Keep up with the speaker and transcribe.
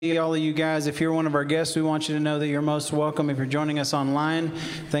All of you guys, if you're one of our guests, we want you to know that you're most welcome. If you're joining us online,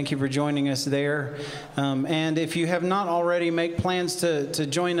 thank you for joining us there. And if you have not already, make plans to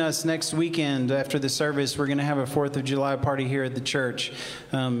join us next weekend after the service. We're going to have a 4th of July party here at the church.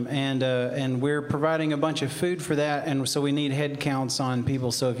 And we're providing a bunch of food for that, and so we need head counts on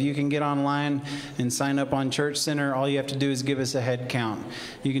people. So if you can get online and sign up on Church Center, all you have to do is give us a head count.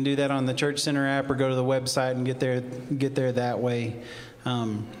 You can do that on the Church Center app or go to the website and get there that way.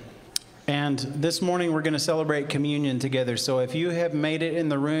 And this morning we're going to celebrate communion together. So if you have made it in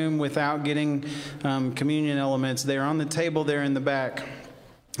the room without getting communion elements, they're on the table there in the back,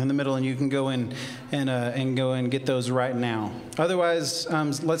 in the middle, and you can go in and go and get those right now. Otherwise,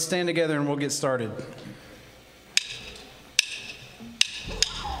 let's stand together and we'll get started.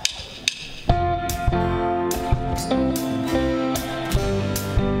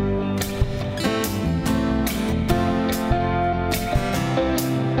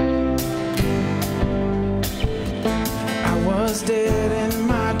 Dead in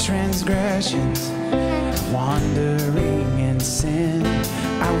my transgressions, wandering in sin,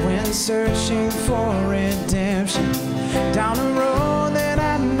 I went searching for redemption down a road that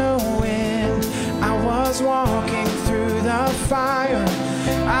I know when I was walking through the fire.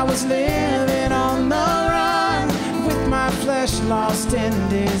 I was living on the run with my flesh lost in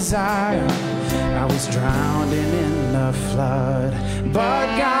desire. I was drowning in the flood,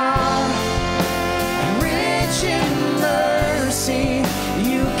 but God, rich in mercy,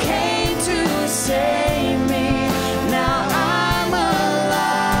 you came to save me. Now I'm alive.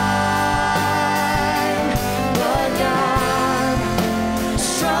 But God,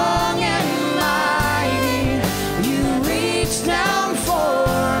 strong and mighty, you reached down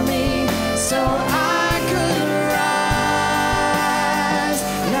for me so I could rise.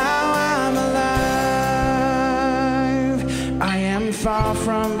 Now I'm alive. I am far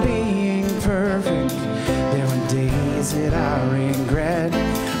from being perfect. There were days that I regret.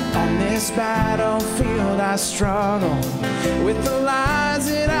 On this battlefield I struggle with the lies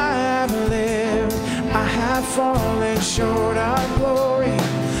that I have lived. I have fallen short of glory,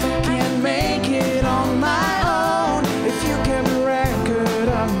 can't make it on my own. If you kept record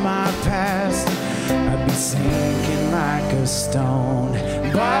of my past, I'd be sinking like a stone.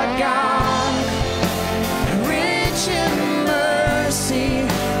 But God, rich in mercy,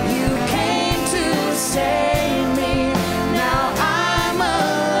 you came to save me. Now I'm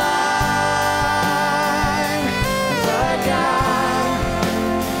alive. But God,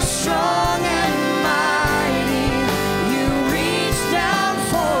 strong and mighty, you reached down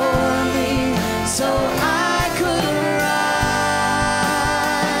for me so I could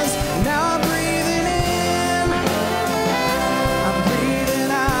rise. Now I'm breathing in, I'm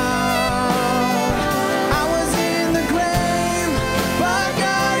breathing out. I was in the grave, but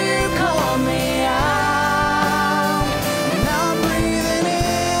God, you called me out. Now I'm breathing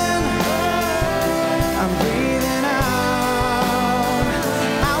in, I'm breathing out.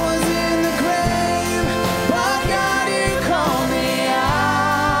 I was in the grave, but God, you called me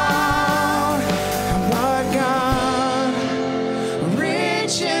out. But God,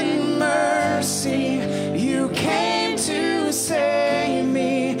 rich in mercy, you came to save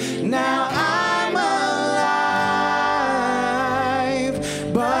me. Now I'm alive.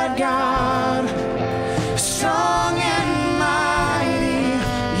 But God, strong and mighty,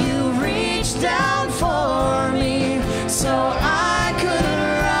 you reached down for me so I could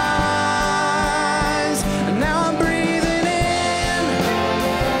rise. Now I'm breathing in,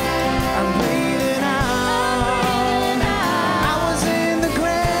 I'm breathing out. I was in the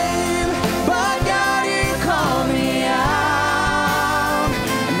grave, but God, you called me out.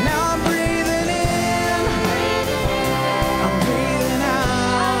 Now I'm breathing in, I'm breathing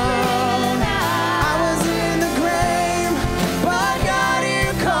out. I was in the grave, but God,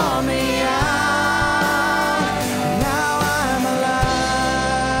 you called me out. Now I'm alive.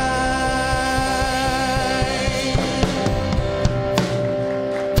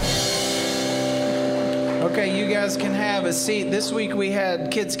 Okay, you guys can have a seat. This week we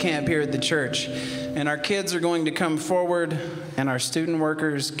had kids camp here at the church, and our kids are going to come forward, and our student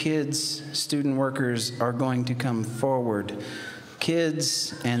workers are going to come forward.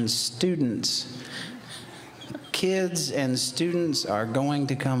 Kids and students are going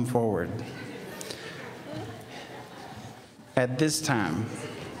to come forward at this time.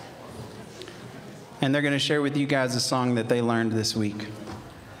 And they're going to share with you guys a song that they learned this week.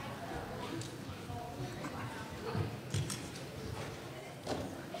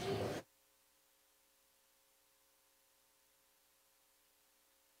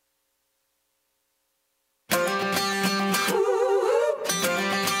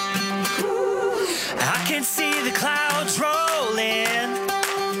 can see the clouds rolling.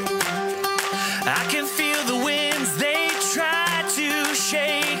 I can feel the winds, they try to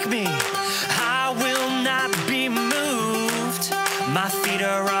shake me. I will not be moved. My feet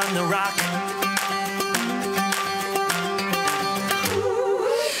are on the rock.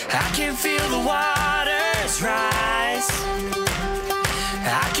 I can feel the waters rise.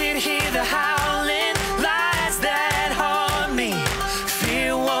 I can hear the howling lights that haunt me.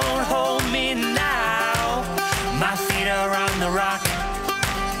 Fear won't hold me now. My feet are on the rock.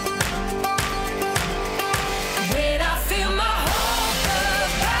 When I feel my hope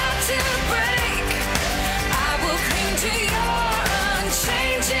about to break, I will cling to your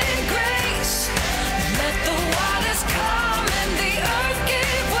unchanging grace. Let the waters come and the earth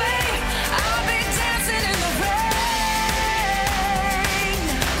give way. I'll be dancing in the rain.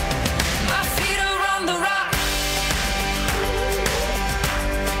 My feet are on the rock.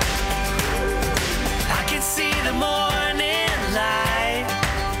 I can see the morning light.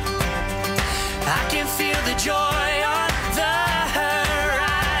 I can feel the joy on the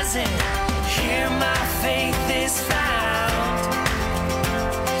horizon. Here my faith is found.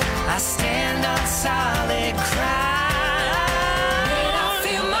 I stand on solid ground. When I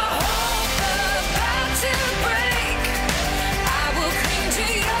feel my hope about to break, I will cling to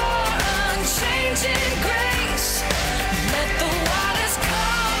your unchanging grace. Let the waters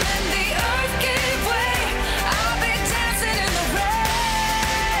come and the earth give way. I'll be dancing in the rain.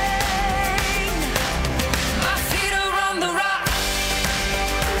 My feet are on the rock.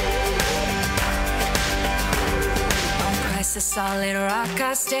 On Christ the solid rock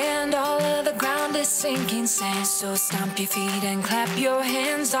I stand. All of the ground is sinking sand. So stomp your feet and clap your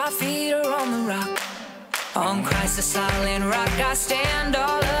hands. Our feet are on the rock. On Christ the solid rock I stand.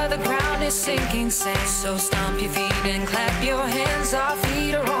 All of the ground is sinking sand. So stomp your feet and clap your hands. Our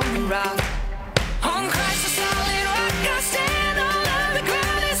feet are on the rock. On Christ the solid rock I stand. All of the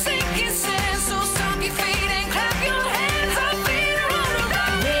ground is sinking sand. So stomp your feet and clap your hands. Our feet are on the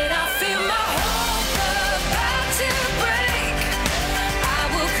rock. When I feel my hope about to break, I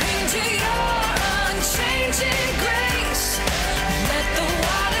will cling to your unchanging grace. Let the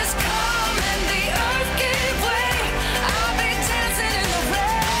waters come and the earth give way. I'll be dancing in the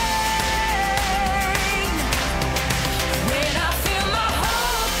rain. When I feel my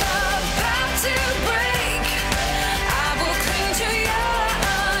hope about to break, I will cling to your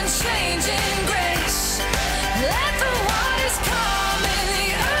unchanging grace. Let the waters come and the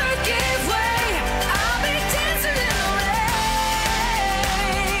earth give way. I'll be dancing in the rain.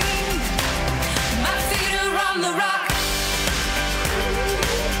 My feet are on the rock.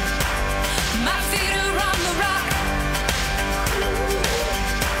 My feet are on the rock.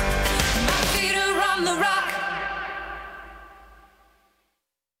 My feet are on the rock.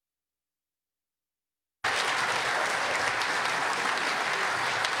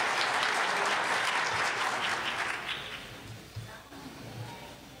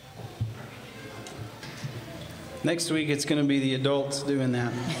 Next week, it's going to be the adults doing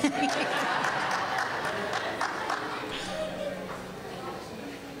that.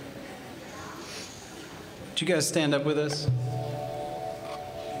 Would you guys stand up with us?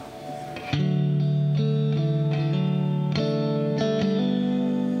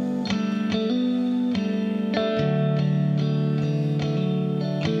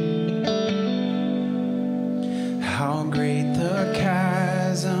 How great the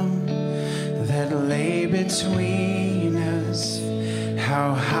chasm that lay between us,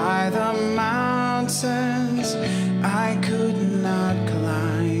 how high the mountains I could not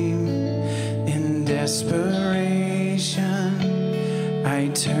climb. In desperation, I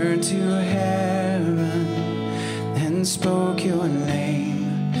turned to heaven and spoke your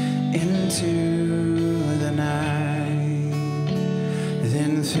name into the night.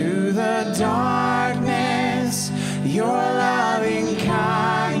 Then through the darkness, your loving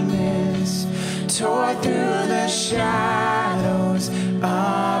kindness tore through the shadows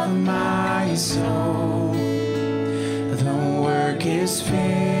of my soul. The work is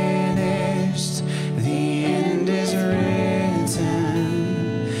finished, the end is written.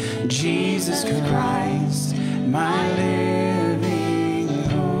 Jesus Christ, my living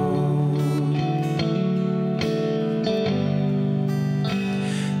hope.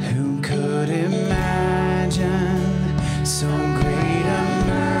 Who could imagine so great a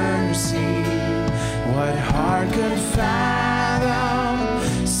mercy? What heart could fathom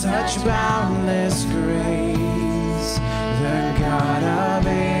such boundless grace? The God of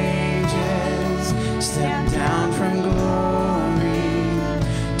ages stepped down from glory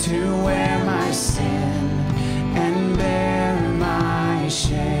to wear my sin and bear my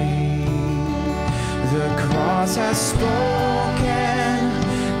shame. The cross has spoken,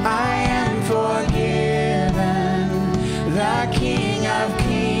 I am forgiven. The King of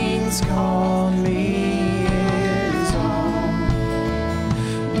Kings called me his own.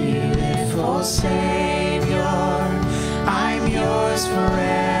 Beautiful Savior, I'm yours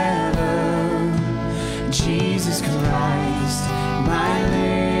forever. Jesus Christ, my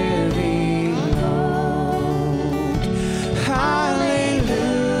living Lord. Hallelujah,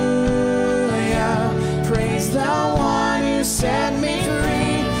 praise the one who set me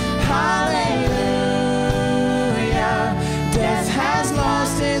free. Hallelujah, death has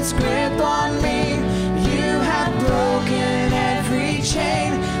lost its grip on me. You have broken every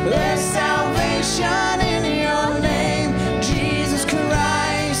chain. There's salvation in your name, Jesus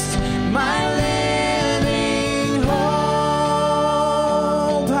Christ, my living hope.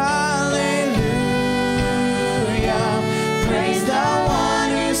 Hallelujah, praise the one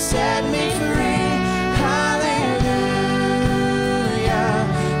who set me free. Hallelujah,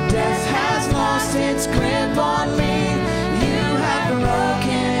 death has lost its grip on me. You have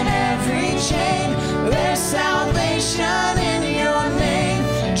broken every chain. There's salvation in your name,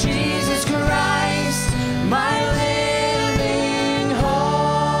 Jesus Christ, my living hope.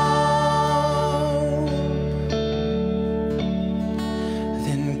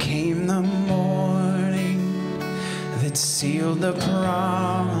 Then came the morning that sealed the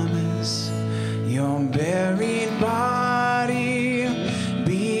promise. Your buried body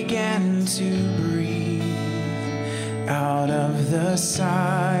began to breathe. Out of the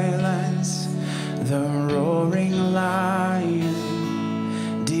silence, the roaring lion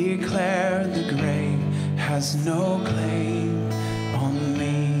declared the grave has no claim on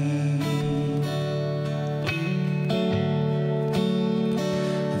me.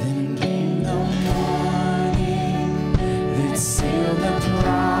 Then came the morning that sealed the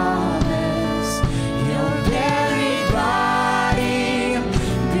promise. Your buried body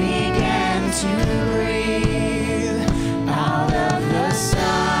began to breathe. Out of the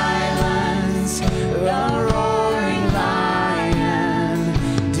silence, the roaring lion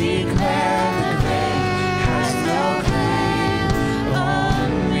declared the grave has no claim on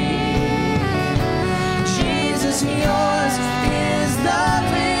me. Jesus, yours is the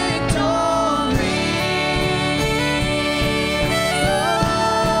victory.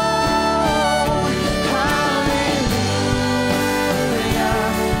 Hallelujah,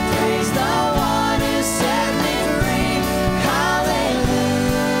 praise the one who set me free. Hallelujah,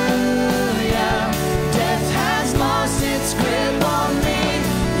 death has lost its grip on me.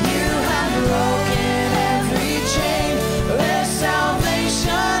 You have broken every chain. There's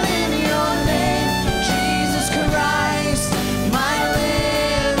salvation in your name, Jesus Christ, my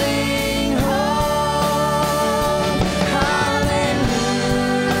living hope. Hallelujah,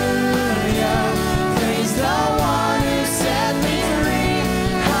 praise the one who set me free.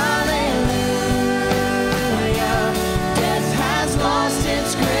 Hallelujah, death has lost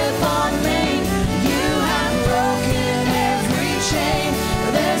its grip on me. You have broken every chain.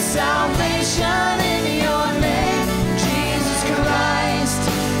 There's salvation in your name, Jesus Christ,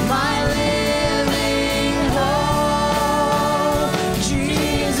 my living hope.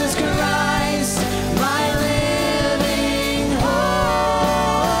 Jesus Christ, my living hope.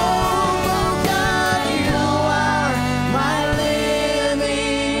 Oh God, you are my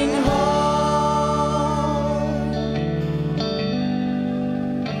living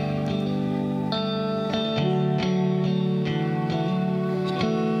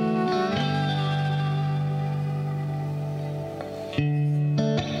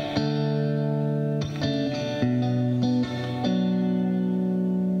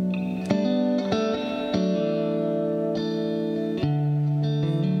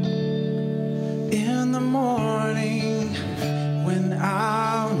in the morning when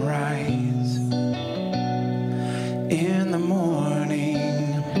I rise, in the morning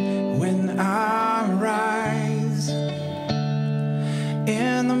when I rise,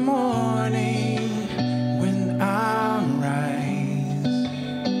 in the morning when I rise,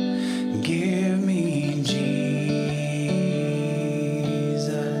 give me Jesus,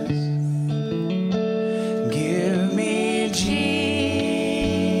 give me Jesus,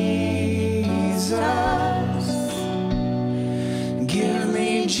 give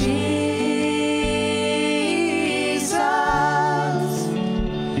me Jesus.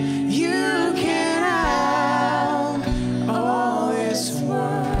 You can have all this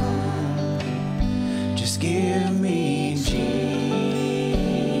world, just give me Jesus.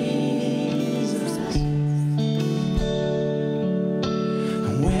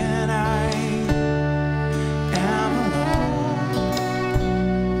 When I am alone,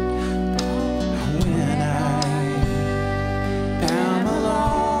 when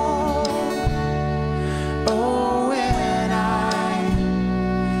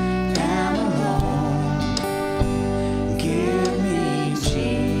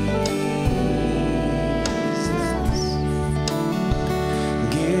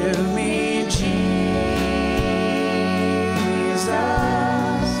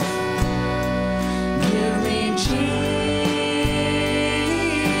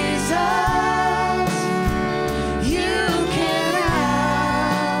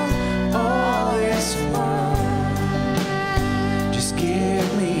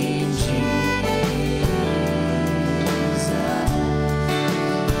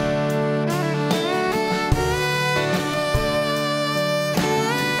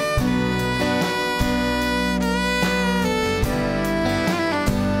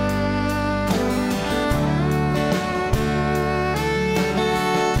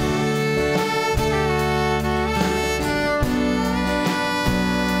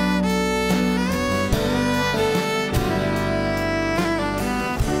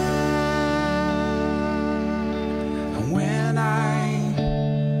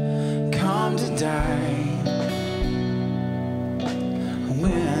die.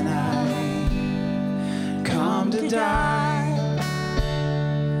 When I come to die.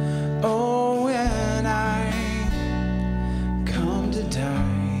 Oh, when I come to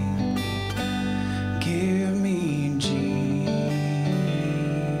die, give me Jesus.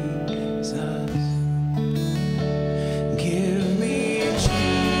 Give me Jesus.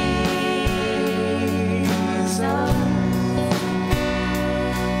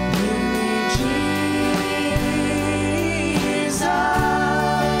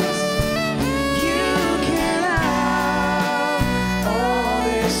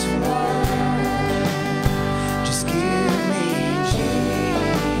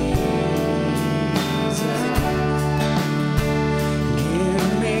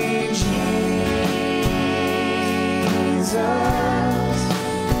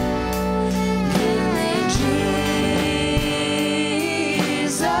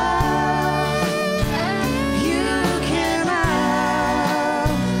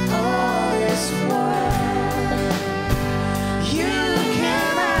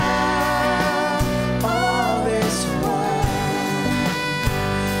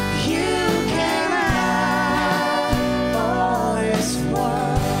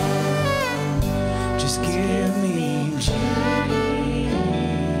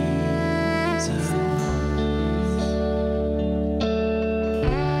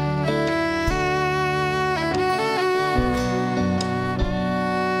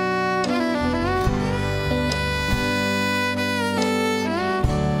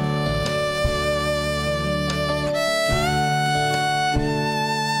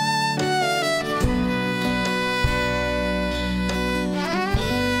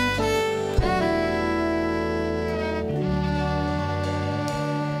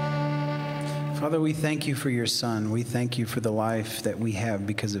 Father, we thank you for your Son. We thank you for the life that we have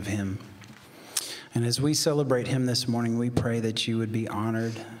because of him. And as we celebrate him this morning, we pray that you would be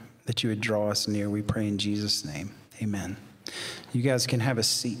honored, that you would draw us near. We pray in Jesus' name. Amen. You guys can have a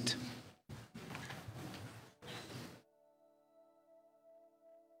seat.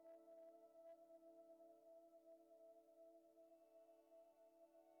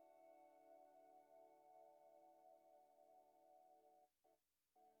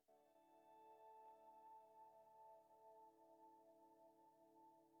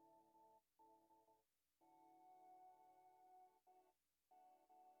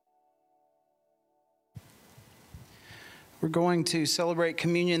 We're going to celebrate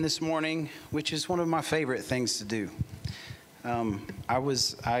communion this morning, which is one of my favorite things to do. I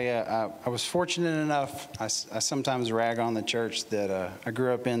was fortunate enough. I sometimes rag on the church that I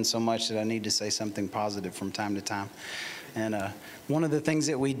grew up in so much that I need to say something positive from time to time. And one of the things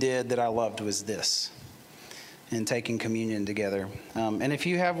that we did that I loved was this, in taking communion together. And if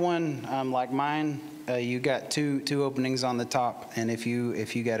you have one like mine, you got two openings on the top, and if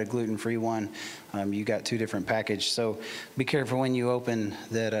you got a gluten-free one, you got two different packages. So be careful when you open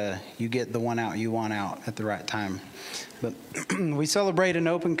that you get the one out you want out at the right time. But we celebrate an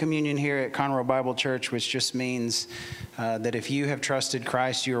open communion here at Conroe Bible Church, which just means that if you have trusted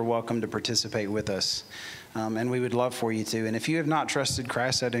Christ, you are welcome to participate with us. And we would love for you to. And if you have not trusted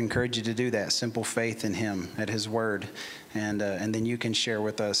Christ, I'd encourage you to do that. Simple faith in him, at his word. And then you can share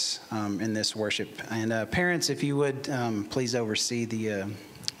with us in this worship. And parents, if you would, please oversee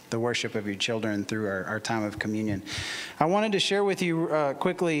the worship of your children through our time of communion. I wanted to share with you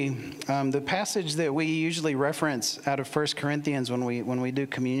quickly the passage that we usually reference out of 1 Corinthians when we do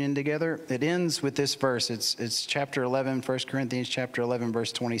communion together. It ends with this verse. It's chapter 11, 1 Corinthians chapter 11,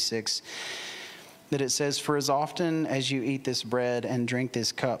 verse 26. That it says, "For as often as you eat this bread and drink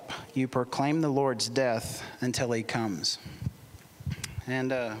this cup, you proclaim the Lord's death until he comes."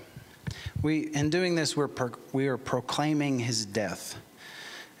 And in doing this, we are proclaiming his death.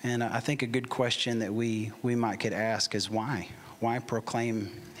 And I think a good question that we could ask is why? Why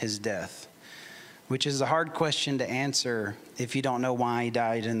proclaim his death? Which is a hard question to answer if you don't know why he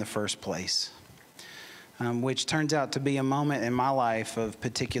died in the first place. Which turns out to be a moment in my life of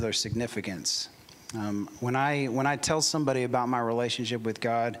particular significance. When I tell somebody about my relationship with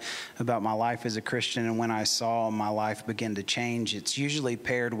God, about my life as a Christian, and when I saw my life begin to change, it's usually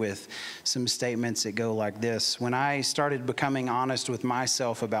paired with some statements that go like this. When I started becoming honest with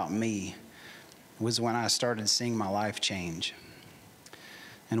myself about me was when I started seeing my life change.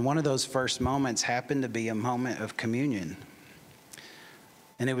 And one of those first moments happened to be a moment of communion.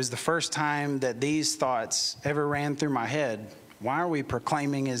 And it was the first time that these thoughts ever ran through my head. Why are we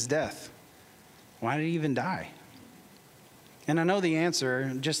proclaiming his death? Why did he even die? And I know the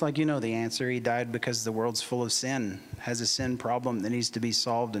answer, just like you know the answer. He died because the world's full of sin, has a sin problem that needs to be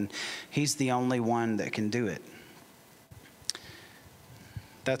solved, and he's the only one that can do it.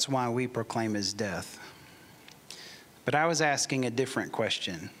 That's why we proclaim his death. But I was asking a different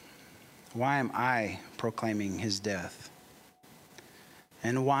question. Why am I proclaiming his death?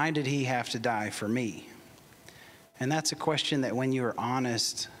 And why did he have to die for me? And that's a question that when you are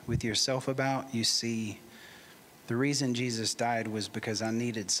honest with yourself about, you see the reason Jesus died was because I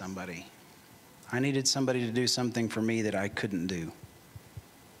needed somebody. I needed somebody to do something for me that I couldn't do.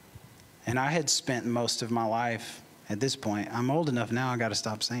 And I had spent most of my life, at this point, I'm old enough now, I got to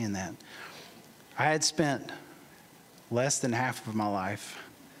stop saying that. I had spent less than half of my life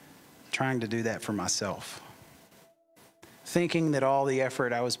trying to do that for myself. Thinking that all the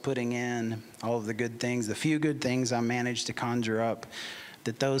effort I was putting in, all of the good things, the few good things I managed to conjure up,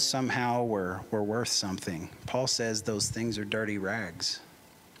 that those somehow were worth something. Paul says those things are dirty rags.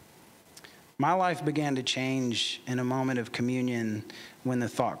 My life began to change in a moment of communion when the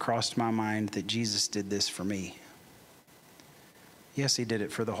thought crossed my mind that Jesus did this for me. Yes, he did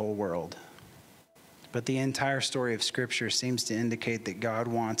it for the whole world. But the entire story of Scripture seems to indicate that God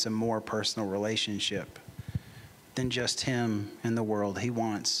wants a more personal relationship than just him and the world. He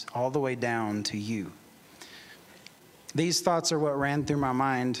wants all the way down to you. These thoughts are what ran through my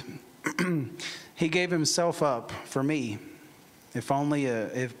mind. He gave himself up for me. If only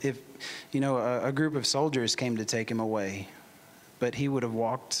a group of soldiers came to take him away, but he would have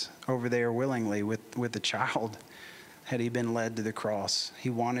walked over there willingly with a child had he been led to the cross. He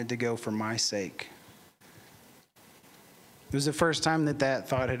wanted to go for my sake. It was the first time that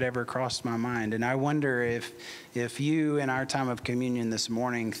thought had ever crossed my mind. And I wonder if you in our time of communion this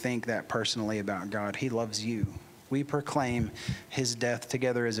morning think that personally about God. He loves you. We proclaim his death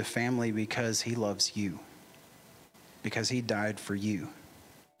together as a family because he loves you. Because he died for you.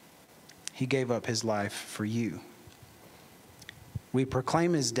 He gave up his life for you. We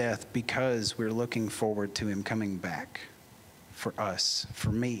proclaim his death because we're looking forward to him coming back for us,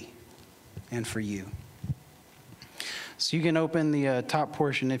 for me, and for you. So you can open the top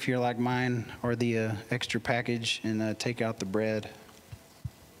portion if you're like mine, or the extra package, and take out the bread.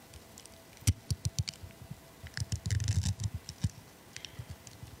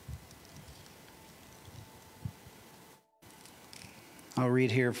 I'll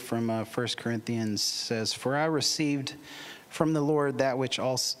read here from 1 Corinthians. Says, "For I received from the Lord that which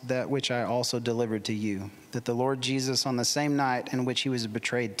I also delivered to you, that the Lord Jesus, on the same night in which he was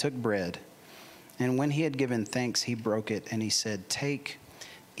betrayed, took bread. And when he had given thanks, he broke it, and he said, 'Take,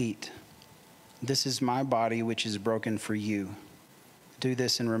 eat. This is my body, which is broken for you. Do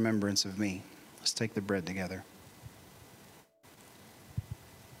this in remembrance of me.'" Let's take the bread together.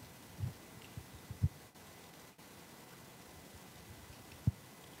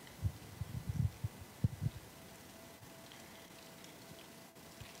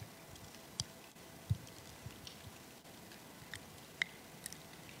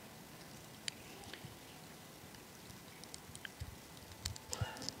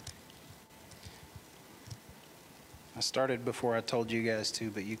 I started before I told you guys to,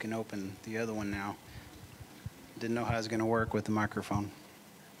 but you can open the other one now. Didn't know how it was going to work with the microphone.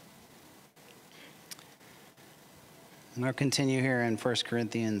 And I'll continue here in 1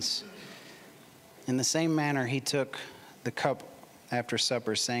 Corinthians. "In the same manner, he took the cup after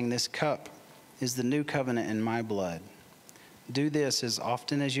supper, saying, 'This cup is the new covenant in my blood. Do this as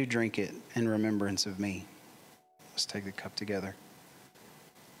often as you drink it in remembrance of me.'" Let's take the cup together.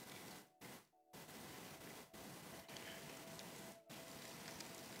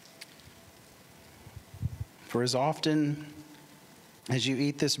 "For as often as you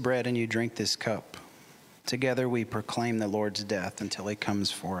eat this bread and you drink this cup, together we proclaim the Lord's death until he comes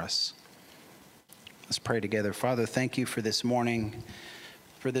for us." Let's pray together. Father, thank you for this morning,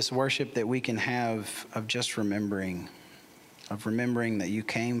 for this worship that we can have of just remembering that you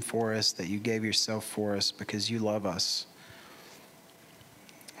came for us, that you gave yourself for us because you love us.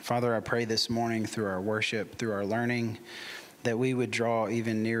 Father, I pray this morning through our worship, through our learning, that we would draw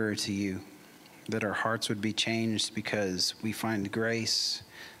even nearer to you, that our hearts would be changed because we find grace,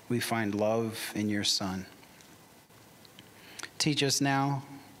 we find love in your Son. Teach us now,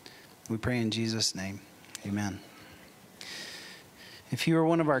 we pray in Jesus' name, amen. If you are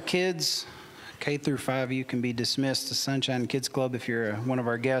one of our kids, K through 5, you can be dismissed to Sunshine Kids Club. If you're one of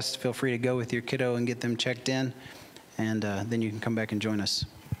our guests, feel free to go with your kiddo and get them checked in, and then you can come back and join us.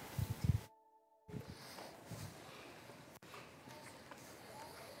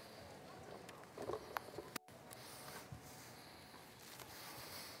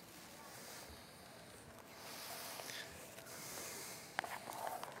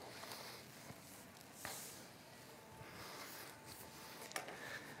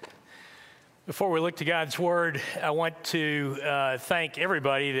 Before we look to God's Word, I want to thank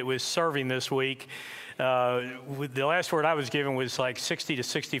everybody that was serving this week. The last word I was given was like 60 to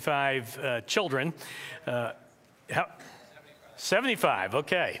 65 children. 75,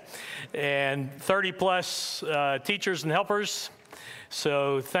 okay. And 30 plus teachers and helpers.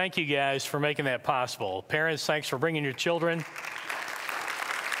 So thank you guys for making that possible. Parents, thanks for bringing your children.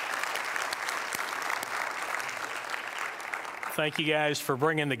 Thank you guys for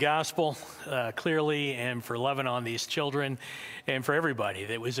bringing the gospel clearly and for loving on these children and for everybody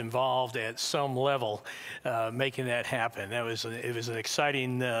that was involved at some level making that happen. It was an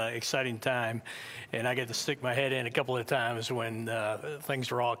exciting time, and I got to stick my head in a couple of times when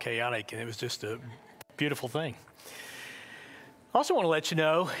things were all chaotic, and it was just a beautiful thing. I also want to let you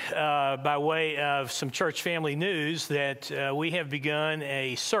know, by way of some church family news, that we have begun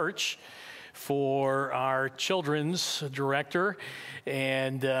a search for our children's director.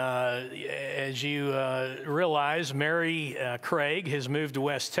 And as you realize, Mary Craig has moved to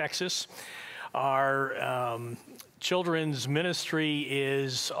West Texas. Our children's ministry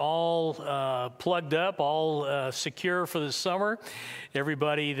is all plugged up, all secure for the summer.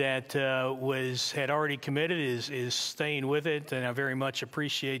 Everybody that had already committed is staying with it, and I very much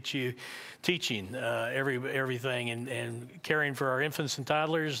appreciate you teaching everything and caring for our infants and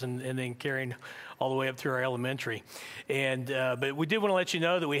toddlers, and then caring all the way up through our elementary. And but we did want to let you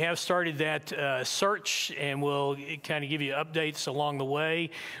know that we have started that search, and we'll kind of give you updates along the way.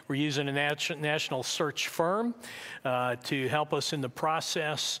 We're using a national search firm to help us in the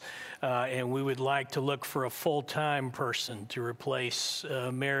process, and we would like to look for a full-time person to replace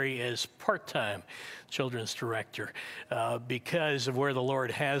Mary as part-time children's director because of where the Lord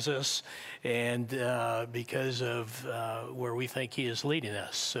has us and because of where we think He is leading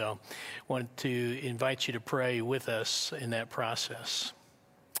us. So I want to invite you to pray with us in that process.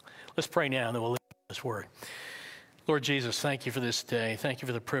 Let's pray now, and then we'll listen to this word. Lord Jesus, thank you for this day. Thank you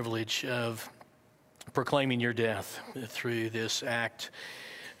for the privilege of proclaiming your death through this act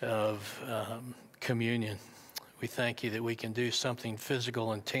of communion. We thank you that we can do something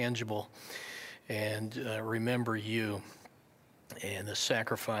physical and tangible and remember you and the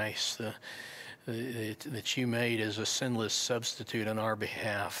sacrifice that you made as a sinless substitute on our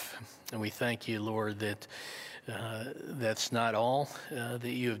behalf. And we thank you, Lord, that that's not all that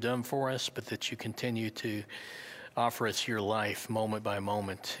you have done for us, but that you continue to offer us your life moment by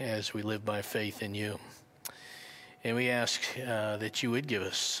moment as we live by faith in you. And we ask that you would give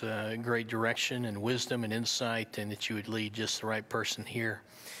us great direction and wisdom and insight, and that you would lead just the right person here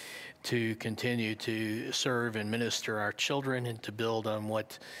to continue to serve and minister our children and to build on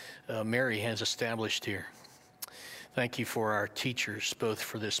what Mary has established here. Thank you for our teachers, both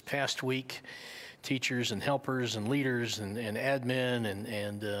for this past week, teachers and helpers and leaders and admin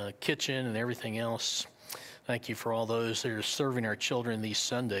and kitchen and everything else. Thank you for all those that are serving our children these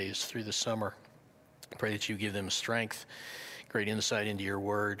Sundays through the summer. I pray that you give them strength, great insight into your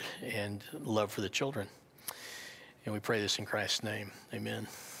word, and love for the children. And we pray this in Christ's name. Amen.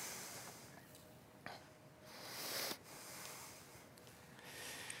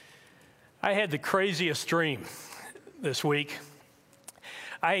 I had the craziest dream this week.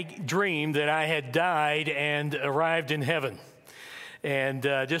 I dreamed that I had died and arrived in heaven. And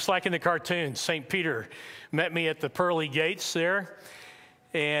just like in the cartoons, St. Peter met me at the pearly gates there.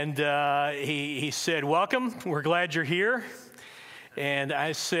 And he said, "Welcome, we're glad you're here." And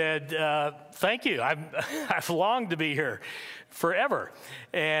I said, "Thank you, I've longed to be here forever.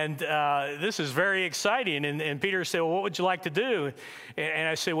 And this is very exciting." And Peter said, "Well, what would you like to do?" And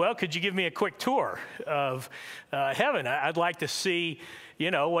I said, "Well, could you give me a quick tour of heaven? I'd like to see,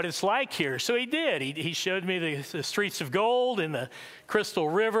 what it's like here." So he did. He showed me the streets of gold and the crystal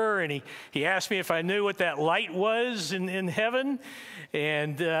river, and he asked me if I knew what that light was in heaven.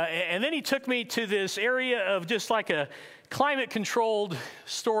 And then he took me to this area of just like a climate-controlled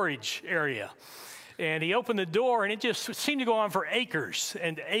storage area. And he opened the door, and it just seemed to go on for acres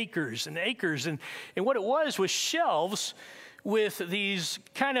and acres and acres. And what it was shelves with these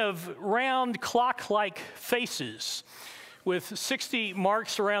kind of round clock-like faces with 60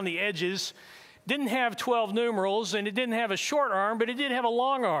 marks around the edges. Didn't have 12 numerals, and it didn't have a short arm, but it did have a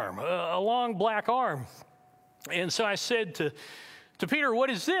long arm, a long black arm. And so I said to Peter, "What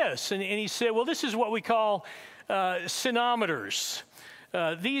is this?" And he said, "Well, this is what we call sinometers.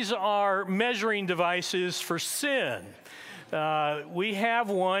 These are measuring devices for sin. We have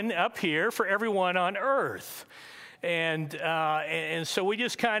one up here for everyone on earth." And so we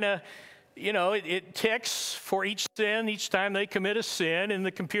just kind of it ticks for each sin, each time they commit a sin, and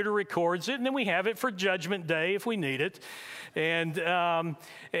the computer records it, and then we have it for Judgment Day if we need it. And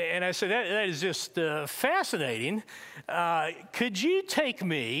I said, that is just fascinating. Could you take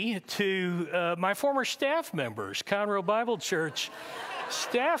me to my former staff members, Conroe Bible Church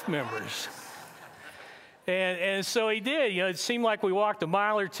staff members? And so he did. It seemed like we walked a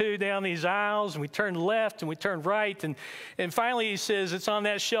mile or two down these aisles, and we turned left and we turned right, and finally he says, it's on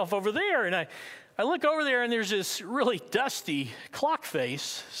that shelf over there. And I look over there, and there's this really dusty clock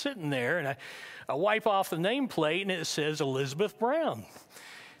face sitting there, and I wipe off the nameplate, and it says Elizabeth Brown.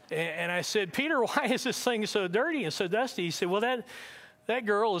 And I said, Peter, why is this thing so dirty and so dusty? He said, well, that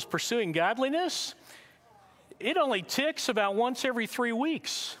girl is pursuing godliness. It only ticks about once every 3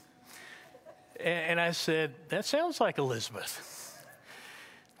 weeks. And I said, that sounds like Elizabeth.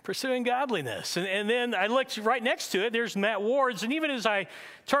 Pursuing godliness. And then I looked right next to it, there's Matt Ward's, and even as I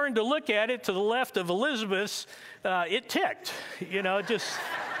turned to look at it to the left of Elizabeth's, it ticked. It just...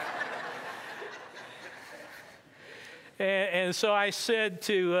 And so I said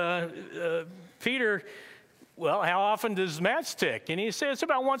to Peter, well, how often does Matt's tick? And he said, it's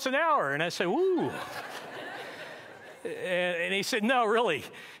about once an hour. And I said, ooh. And he said, no, really,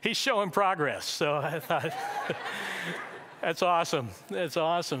 he's showing progress. So I thought, that's awesome. That's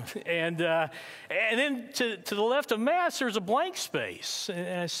awesome. And then to the left of Matt's, there's a blank space.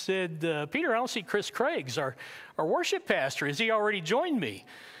 And I said, Peter, I don't see Chris Craigs, our worship pastor. Has he already joined me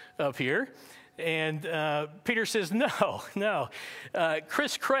up here? And Peter says, no.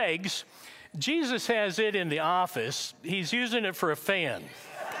 Chris Craigs, Jesus has it in the office. He's using it for a fan.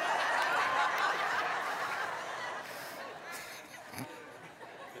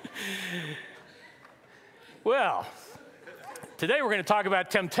 Well, today we're going to talk about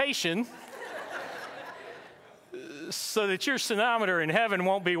temptation so that your sonometer in heaven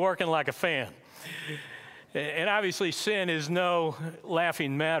won't be working like a fan. And obviously sin is no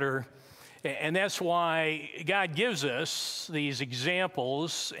laughing matter. And that's why God gives us these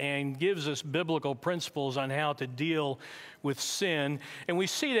examples and gives us biblical principles on how to deal with sin. And we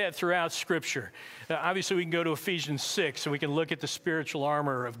see that throughout Scripture. Obviously, we can go to Ephesians 6 and we can look at the spiritual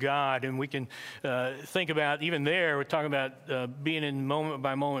armor of God, and we can think about, even there, we're talking about being in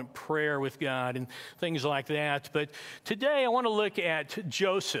moment-by-moment prayer with God and things like that. But today I want to look at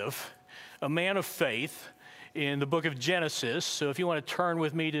Joseph, a man of faith, in the book of Genesis. So if you want to turn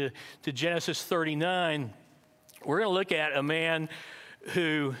with me to Genesis 39, we're going to look at a man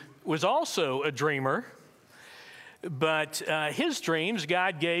who was also a dreamer, but his dreams,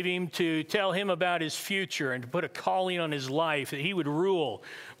 God gave him to tell him about his future and to put a calling on his life, that he would rule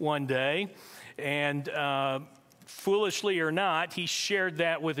one day. And foolishly or not, he shared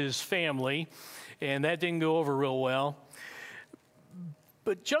that with his family, and that didn't go over real well.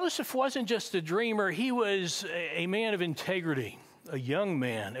 But Joseph wasn't just a dreamer. He was a man of integrity, a young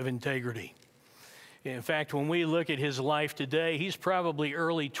man of integrity. In fact, when we look at his life today, he's probably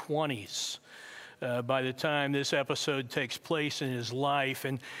early 20s by the time this episode takes place in his life.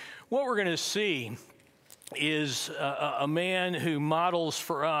 And what we're going to see is a man who models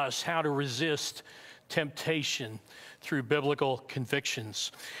for us how to resist temptation through biblical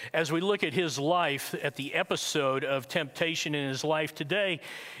convictions. As we look at his life, at the episode of temptation in his life today,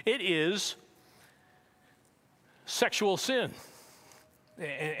 it is sexual sin.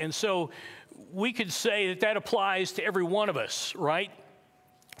 And so we could say that applies to every one of us, right?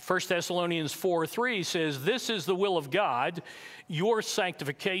 1 Thessalonians 4:3 says, this is the will of God, your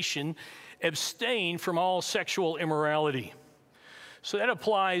sanctification, abstain from all sexual immorality. So that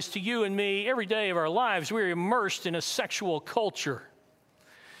applies to you and me every day of our lives. We're immersed in a sexual culture.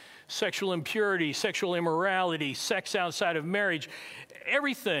 Sexual impurity, sexual immorality, sex outside of marriage.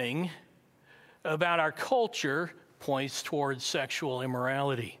 Everything about our culture points towards sexual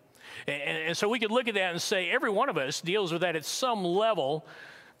immorality. And so we could look at that and say every one of us deals with that at some level,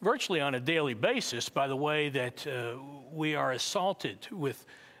 virtually on a daily basis, by the way that we are assaulted with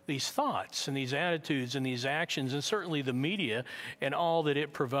these thoughts and these attitudes and these actions, and certainly the media and all that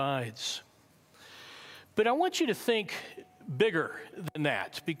it provides. But I want you to think bigger than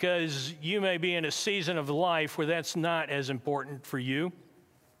that, because you may be in a season of life where that's not as important for you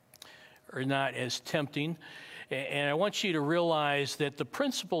or not as tempting. And I want you to realize that the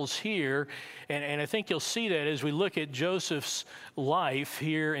principles here, and I think you'll see that as we look at Joseph's life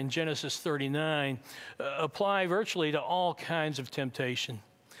here in Genesis 39, apply virtually to all kinds of temptation,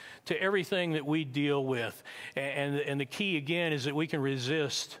 to everything that we deal with. And the key, again, is that we can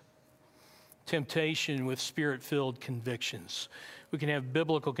resist temptation with Spirit-filled convictions. We can have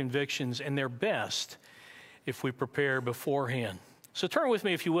biblical convictions, and they're best if we prepare beforehand. So turn with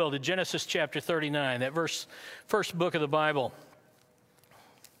me, if you will, to Genesis chapter 39, that first book of the Bible.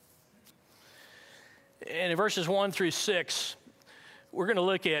 And in verses 1 through 6, we're going to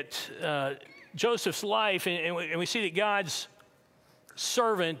look at Joseph's life, and we see that God's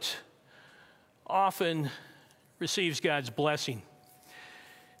servant often receives God's blessing.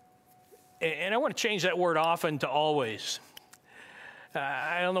 And I want to change that word often to always.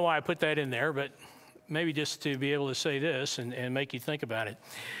 I don't know why I put that in there, but maybe just to be able to say this and make you think about it.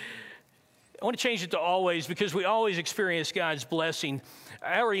 I want to change it to always because we always experience God's blessing.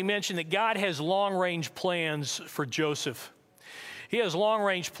 I already mentioned that God has long-range plans for Joseph. He has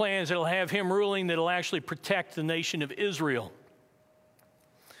long-range plans that will have him ruling, that will actually protect the nation of Israel.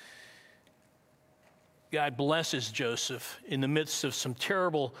 God blesses Joseph in the midst of some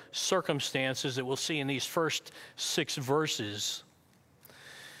terrible circumstances that we'll see in these first 6 verses.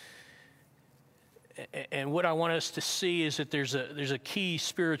 And what I want us to see is that there's a key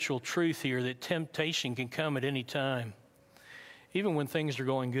spiritual truth here, that temptation can come at any time, even when things are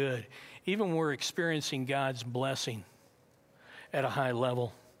going good, even when we're experiencing God's blessing at a high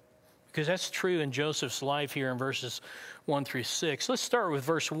level. Because that's true in Joseph's life here in verses 1 through 6. Let's start with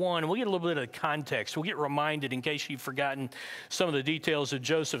verse 1, and we'll get a little bit of context. We'll get reminded in case you've forgotten some of the details of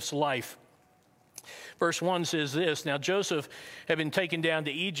Joseph's life. Verse 1 says this, "Now Joseph had been taken down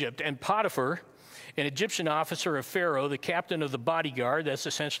to Egypt, and Potiphar, an Egyptian officer of Pharaoh, the captain of the bodyguard," that's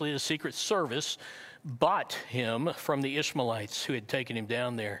essentially the secret service, "bought him from the Ishmaelites who had taken him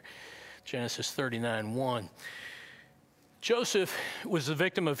down there." Genesis 39:1. Joseph was the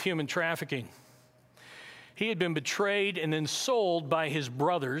victim of human trafficking. He had been betrayed and then sold by his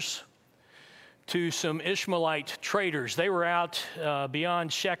brothers to some Ishmaelite traders. They were out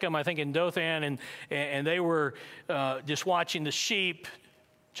beyond Shechem, I think in Dothan, and they were just watching the sheep.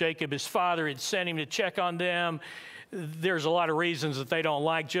 Jacob, his father, had sent him to check on them. There's a lot of reasons that they don't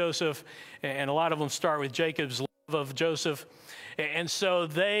like Joseph, and a lot of them start with Jacob's love of Joseph. And so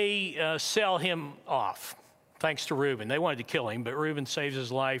they sell him off, thanks to Reuben. They wanted to kill him, but Reuben saves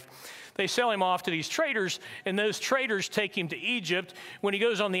his life. They sell him off to these traders, and those traders take him to Egypt. When he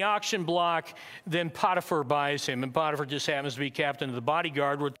goes on the auction block, then Potiphar buys him, and Potiphar just happens to be captain of the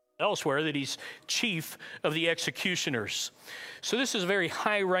bodyguard. We're elsewhere that he's chief of the executioners. So this is a very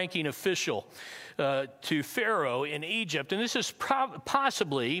high-ranking official to Pharaoh in Egypt. And this is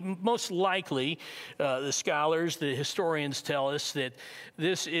possibly, most likely, the scholars, the historians tell us that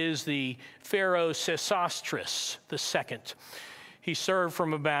this is the Pharaoh Sesostris II. He served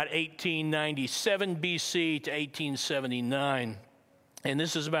from about 1897 BC to 1879. And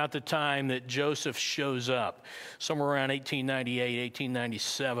this is about the time that Joseph shows up, somewhere around 1898,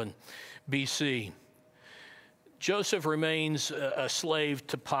 1897 BC. Joseph remains a slave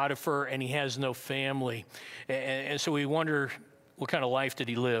to Potiphar, and he has no family. And so we wonder, what kind of life did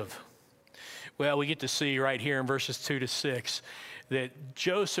he live? Well, we get to see right here in verses 2 to 6 that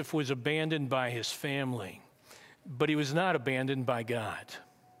Joseph was abandoned by his family, but he was not abandoned by God.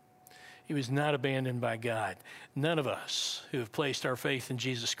 He was not abandoned by God. None of us who have placed our faith in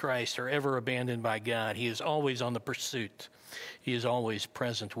Jesus Christ are ever abandoned by God. He is always on the pursuit. He is always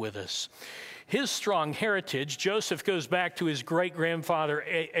present with us. His strong heritage, Joseph goes back to his great-grandfather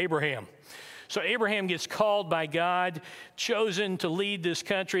Abraham. So Abraham gets called by God, chosen to lead this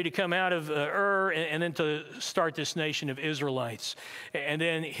country, to come out of Ur, and then to start this nation of Israelites. And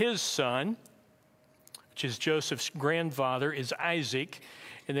then his son, which is Joseph's grandfather, is Isaac.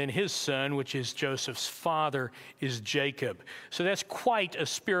 And then his son, which is Joseph's father, is Jacob. So that's quite a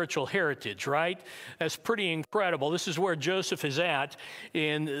spiritual heritage, right? That's pretty incredible. This is where Joseph is at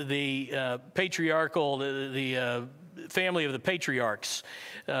in the patriarchal, the family of the patriarchs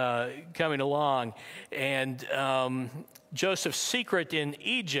coming along. And Joseph's secret in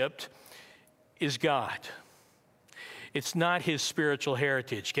Egypt is God. It's not his spiritual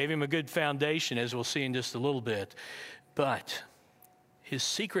heritage. Gave him a good foundation, as we'll see in just a little bit. But his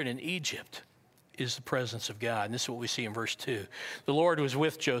secret in Egypt is the presence of God. And this is what we see in verse 2. The Lord was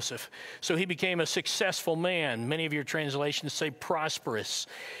with Joseph, so he became a successful man. Many of your translations say prosperous.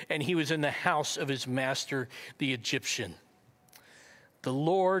 And he was in the house of his master, the Egyptian. The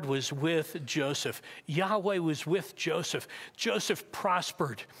Lord was with Joseph. Yahweh was with Joseph. Joseph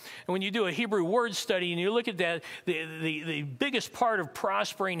prospered. And when you do a Hebrew word study and you look at that, the biggest part of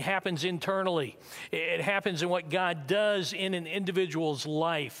prospering happens internally. It happens in what God does in an individual's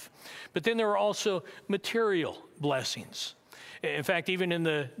life. But then there are also material blessings. In fact, even in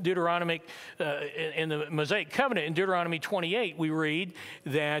the in the Mosaic Covenant, in Deuteronomy 28, we read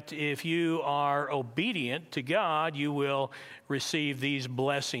that if you are obedient to God, you will receive these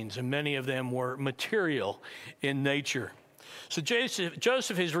blessings, and many of them were material in nature. So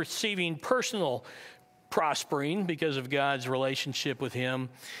Joseph is receiving personal prospering because of God's relationship with him,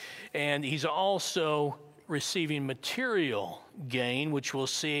 and he's also receiving material gain, which we'll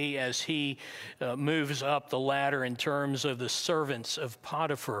see as he moves up the ladder in terms of the servants of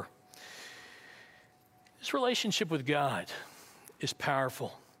Potiphar. His relationship with God is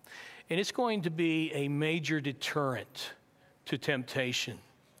powerful, and it's going to be a major deterrent to temptation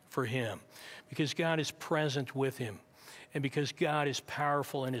for him because God is present with him and because God is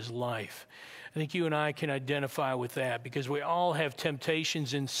powerful in his life. I think you and I can identify with that because we all have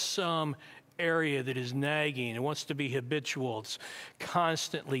temptations in some area that is nagging and wants to be habitual. It's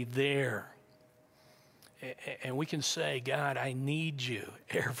constantly there. And we can say, God, I need you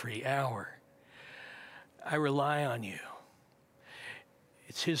every hour. I rely on you.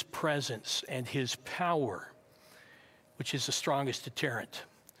 It's his presence and his power which is the strongest deterrent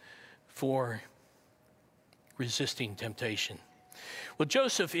for resisting temptation. Well,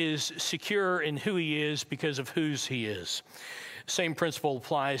 Joseph is secure in who he is because of whose he is. Same principle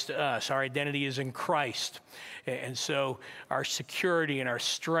applies to us. Our identity is in Christ. And so our security and our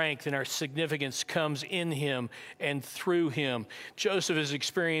strength and our significance comes in him and through him. Joseph is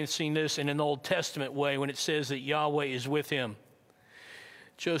experiencing this in an Old Testament way when it says that Yahweh is with him.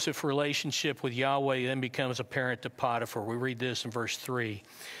 Joseph's relationship with Yahweh then becomes apparent to Potiphar. We read this in verse 3.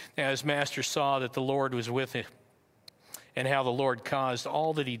 Now his master saw that the Lord was with him, and how the Lord caused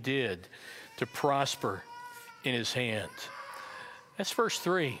all that he did to prosper in his hand. That's verse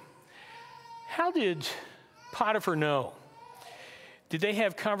 3. How did Potiphar know? Did they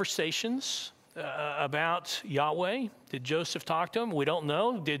have conversations about Yahweh? Did Joseph talk to him? We don't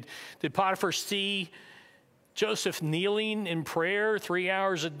know. Did Potiphar see Joseph kneeling in prayer 3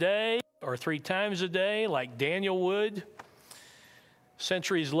 hours a day or 3 times a day like Daniel would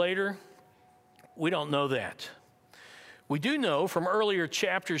centuries later? We don't know that. We do know from earlier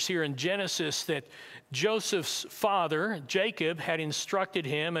chapters here in Genesis that Joseph's father, Jacob, had instructed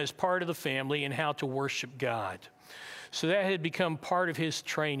him as part of the family in how to worship God. So that had become part of his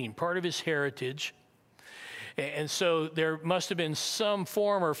training, part of his heritage. And so there must have been some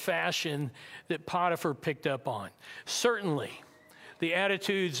form or fashion that Potiphar picked up on. Certainly, the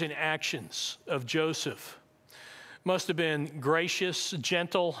attitudes and actions of Joseph must have been gracious,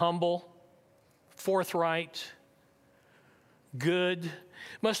 gentle, humble, forthright, good,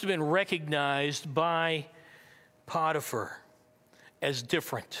 must have been recognized by Potiphar as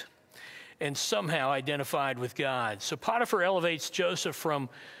different and somehow identified with God. So Potiphar elevates Joseph from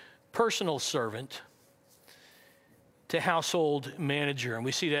personal servant to household manager, and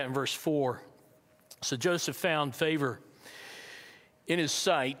we see that in verse 4. So Joseph found favor in his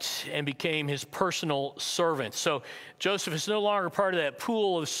sight and became his personal servant. So Joseph is no longer part of that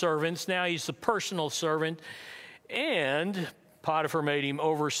pool of servants. Now he's the personal servant, and Potiphar made him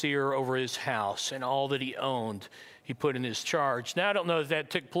overseer over his house, and all that he owned he put in his charge. Now, I don't know if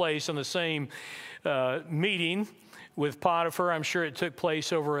that took place on the same meeting with Potiphar. I'm sure it took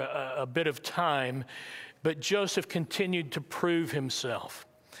place over a bit of time, but Joseph continued to prove himself.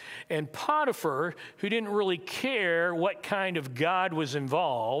 And Potiphar, who didn't really care what kind of God was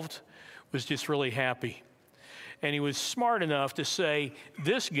involved, was just really happy. And he was smart enough to say,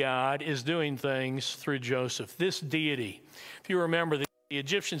 this God is doing things through Joseph, this deity. If you remember, the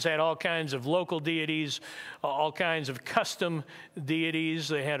Egyptians had all kinds of local deities, all kinds of custom deities.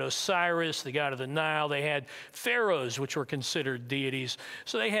 They had Osiris, the god of the Nile. They had pharaohs, which were considered deities.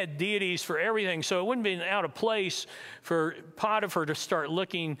 So they had deities for everything. So it wouldn't be out of place for Potiphar to start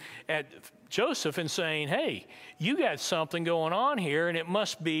looking at Joseph and saying, hey, you got something going on here, and it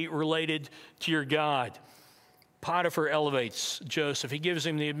must be related to your God. Potiphar elevates Joseph. He gives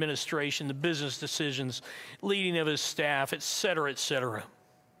him the administration, the business decisions, leading of his staff, et cetera, et cetera.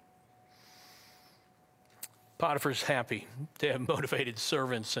 Potiphar's happy to have motivated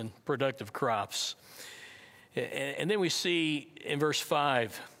servants and productive crops. And then we see in verse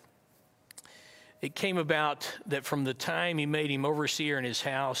 5, it came about that from the time he made him overseer in his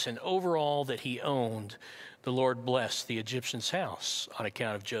house and over all that he owned, the Lord blessed the Egyptian's house on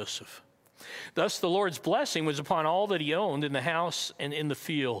account of Joseph. Thus the Lord's blessing was upon all that he owned in the house and in the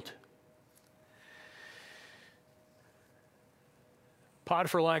field.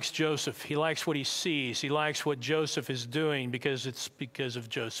 Potiphar likes Joseph. He likes what he sees. He likes what Joseph is doing because it's because of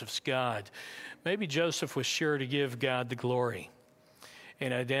Joseph's God. Maybe Joseph was sure to give God the glory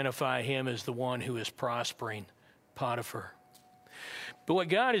and identify him as the one who is prospering Potiphar. But what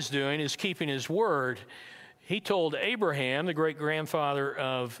God is doing is keeping his word. He told Abraham, the great-grandfather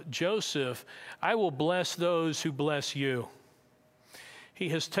of Joseph, I will bless those who bless you. He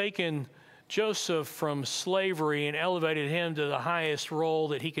has taken Joseph from slavery and elevated him to the highest role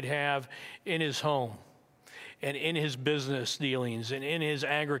that he could have in his home and in his business dealings and in his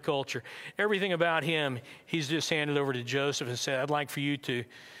agriculture. Everything about him, he's just handed over to Joseph and said, I'd like for you to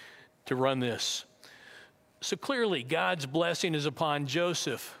run this. So clearly, God's blessing is upon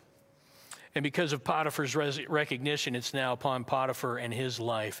Joseph. And because of Potiphar's recognition, it's now upon Potiphar and his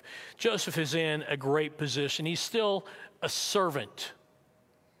life. Joseph is in a great position. He's still a servant.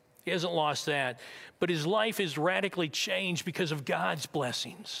 He hasn't lost that. But his life is radically changed because of God's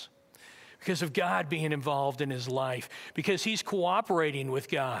blessings, because of God being involved in his life, because he's cooperating with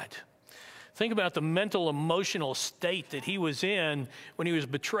God. Think about the mental, emotional state that he was in when he was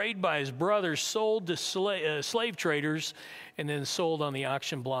betrayed by his brothers, sold to slave traders, and then sold on the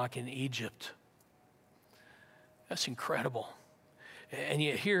auction block in Egypt. That's incredible. And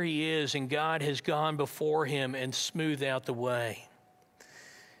yet here he is, and God has gone before him and smoothed out the way.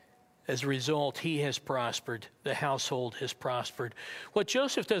 As a result, he has prospered. The household has prospered. What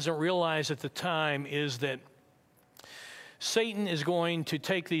Joseph doesn't realize at the time is that Satan is going to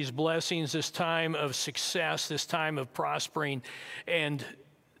take these blessings, this time of success, this time of prospering, and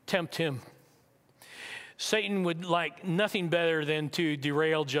tempt him. Satan would like nothing better than to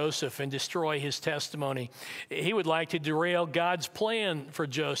derail Joseph and destroy his testimony. He would like to derail God's plan for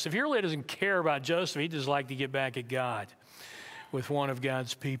Joseph. He really doesn't care about Joseph. He'd just like to get back at God with one of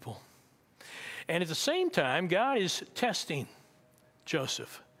God's people. And at the same time, God is testing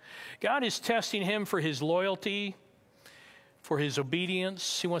Joseph. God is testing him for his loyalty, for his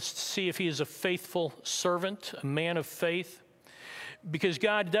obedience. He wants to see if he is a faithful servant, a man of faith, because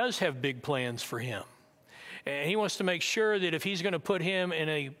God does have big plans for him. And he wants to make sure that if he's going to put him in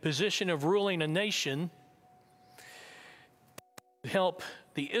a position of ruling a nation, help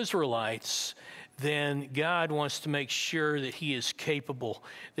the Israelites, then God wants to make sure that he is capable,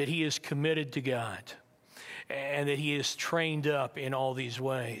 that he is committed to God, and that he is trained up in all these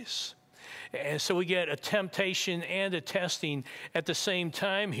ways. And so we get a temptation and a testing at the same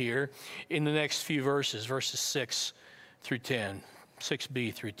time here in the next few verses, verses 6 through 10,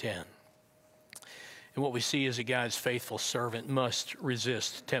 6b through 10. And what we see is that God's faithful servant must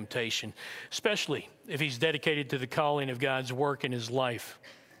resist temptation, especially if he's dedicated to the calling of God's work in his life.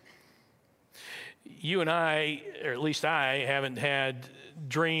 You and I, or at least I, haven't had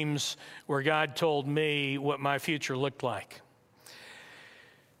dreams where God told me what my future looked like.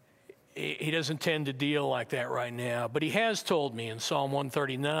 He doesn't tend to deal like that right now, but he has told me in Psalm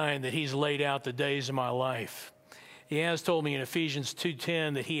 139 that he's laid out the days of my life. He has told me in Ephesians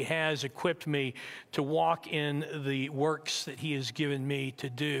 2:10 that he has equipped me to walk in the works that he has given me to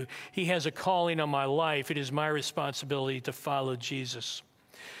do. He has a calling on my life. It is my responsibility to follow Jesus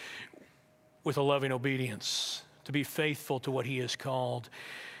with a loving obedience, to be faithful to what he has called.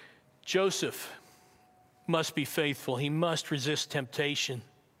 Joseph must be faithful. He must resist temptation.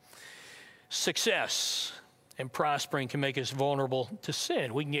 Success and prospering can make us vulnerable to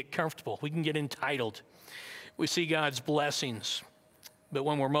sin. We can get comfortable. We can get entitled. We see God's blessings, but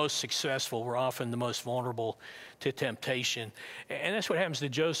when we're most successful, we're often the most vulnerable to temptation. And that's what happens to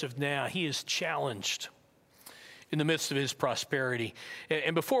Joseph now. He is challenged in the midst of his prosperity.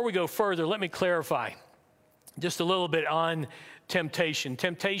 And before we go further, let me clarify just a little bit on temptation.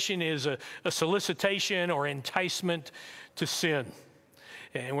 Temptation is a solicitation or enticement to sin.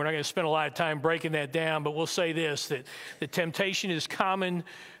 And we're not going to spend a lot of time breaking that down, but we'll say this, that the temptation is common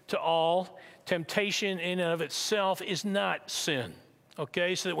to all. Temptation in and of itself is not sin,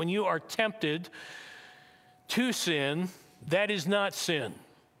 okay? So that when you are tempted to sin, that is not sin.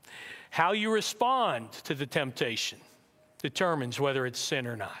 How you respond to the temptation determines whether it's sin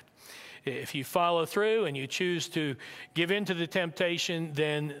or not. If you follow through and you choose to give in to the temptation,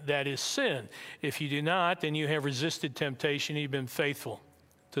 then that is sin. If you do not, then you have resisted temptation and you've been faithful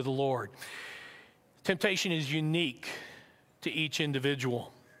to the Lord. Temptation is unique to each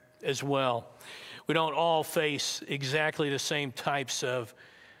individual as well. We don't all face exactly the same types of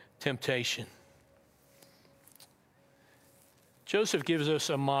temptation. Joseph gives us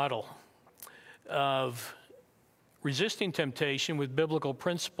a model of resisting temptation with biblical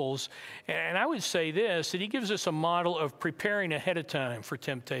principles. And I would say this, that he gives us a model of preparing ahead of time for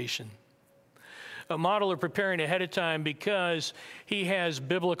temptation. A model of preparing ahead of time because he has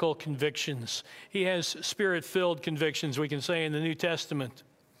biblical convictions. He has spirit-filled convictions, we can say, in the New Testament.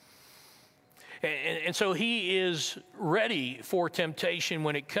 And so he is ready for temptation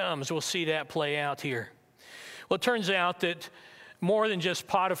when it comes. We'll see that play out here. Well, it turns out that more than just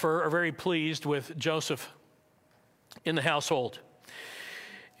Potiphar are very pleased with Joseph in the household.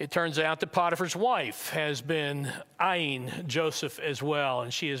 It turns out that Potiphar's wife has been eyeing Joseph as well,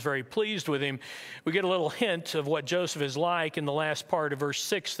 and she is very pleased with him. We get a little hint of what Joseph is like in the last part of verse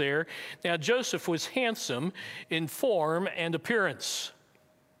 6 there. Now, Joseph was handsome in form and appearance.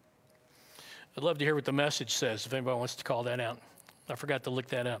 I'd love to hear what the Message says, if anybody wants to call that out. I forgot to look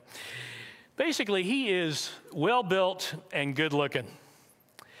that up. Basically, he is well-built and good-looking.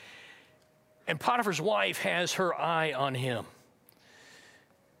 And Potiphar's wife has her eye on him.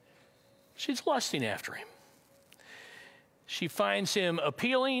 She's lusting after him. She finds him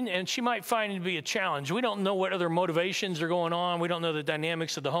appealing, and she might find him to be a challenge. We don't know what other motivations are going on. We don't know the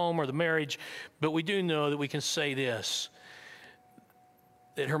dynamics of the home or the marriage, but we do know that we can say this,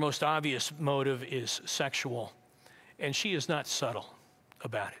 that her most obvious motive is sexual, and she is not subtle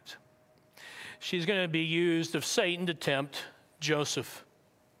about it. She's going to be used of Satan to tempt Joseph.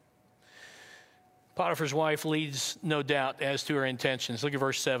 Potiphar's wife leads no doubt as to her intentions. Look at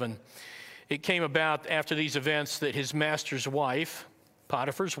verse 7. It came about after these events that his master's wife,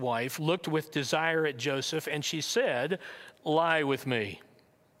 Potiphar's wife, looked with desire at Joseph, and she said, "Lie with me.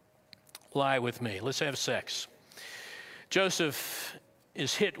 Lie with me. Let's have sex." Joseph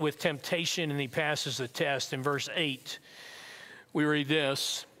is hit with temptation, and he passes the test. In verse 8, we read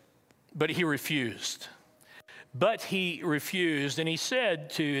this, "But he refused. But he refused, and he said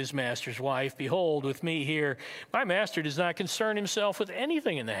to his master's wife, 'Behold, with me here, my master does not concern himself with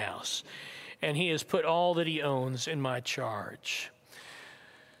anything in the house, and he has put all that he owns in my charge.'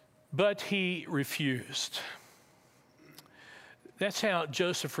 But he refused." That's how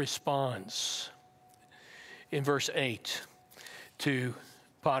Joseph responds in verse 8 to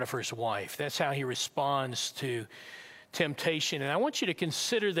Potiphar's wife. That's how he responds to temptation. And I want you to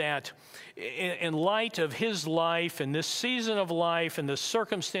consider that in light of his life and this season of life and the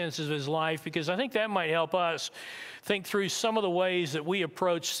circumstances of his life, because I think that might help us think through some of the ways that we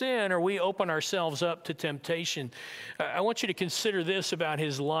approach sin or we open ourselves up to temptation. I want you to consider this about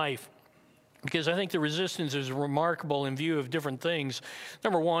his life, because I think the resistance is remarkable in view of different things.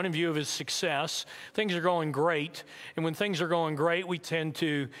 Number one, in view of his success. Things are going great, and when things are going great, we tend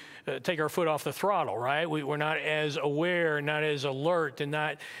to take our foot off the throttle, right? We're not as aware, not as alert, and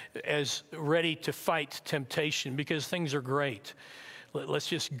not as ready to fight temptation because things are great. Let's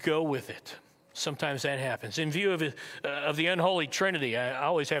just go with it. Sometimes that happens. In view of the unholy trinity, I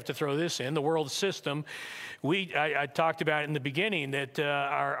always have to throw this in, the world system. I talked about in the beginning that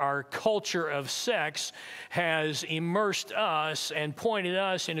our culture of sex has immersed us and pointed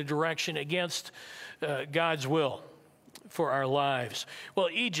us in a direction against God's will for our lives. Well,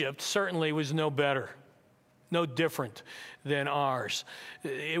 Egypt certainly was no better, no different than ours.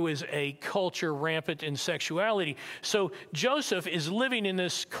 It was a culture rampant in sexuality. So Joseph is living in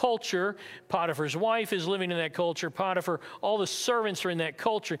this culture. Potiphar's wife is living in that culture. Potiphar, all the servants are in that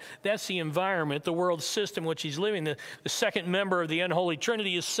culture. That's the environment, the world system in which he's living. The second member of the unholy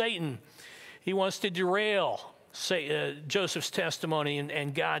trinity is Satan. He wants to derail Joseph's testimony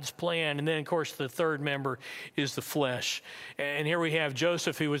and God's plan. And then, of course, the third member is the flesh. And here we have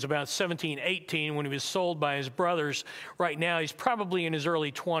Joseph, who was about 17, 18 when he was sold by his brothers. Right now, he's probably in his early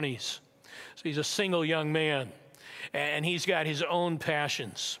 20s. So he's a single young man. And he's got his own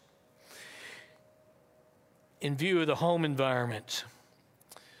passions. In view of the home environment,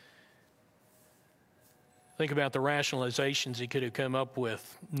 think about the rationalizations he could have come up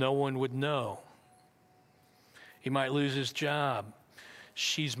with. No one would know. He might lose his job.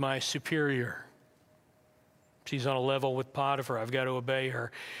 She's my superior. She's on a level with Potiphar. I've got to obey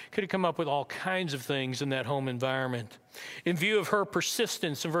her. Could have come up with all kinds of things in that home environment. In view of her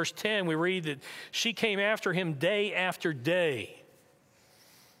persistence, in verse 10, we read that she came after him day after day.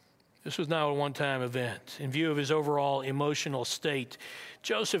 This was not a one-time event. In view of his overall emotional state,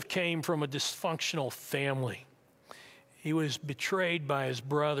 Joseph came from a dysfunctional family. He was betrayed by his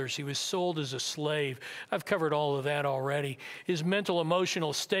brothers. He was sold as a slave. I've covered all of that already. His mental,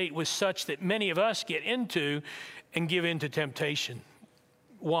 emotional state was such that many of us get into and give in to temptation.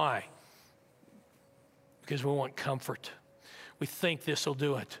 Why? Because we want comfort. We think this will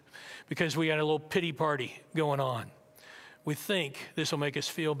do it. Because we got a little pity party going on. We think this will make us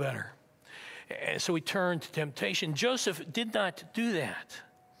feel better. And so we turn to temptation. Joseph did not do that.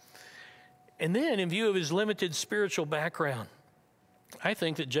 And then, in view of his limited spiritual background, I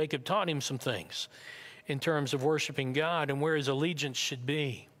think that Jacob taught him some things in terms of worshiping God and where his allegiance should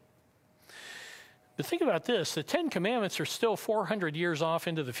be. But think about this. The Ten Commandments are still 400 years off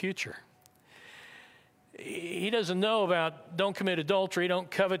into the future. He doesn't know about don't commit adultery,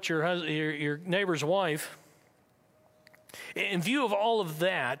 don't covet your neighbor's wife. In view of all of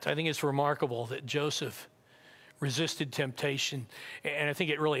that, I think it's remarkable that Joseph resisted temptation, and I think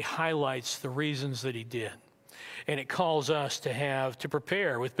it really highlights the reasons that he did. And it calls us to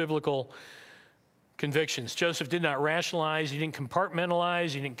prepare with biblical convictions. Joseph did not rationalize, he didn't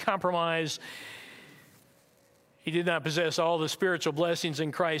compartmentalize, he didn't compromise. He did not possess all the spiritual blessings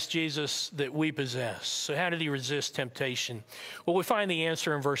in Christ Jesus that we possess. So how did he resist temptation? Well, we find the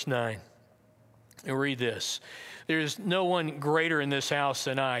answer in verse 9. And read this. There is no one greater in this house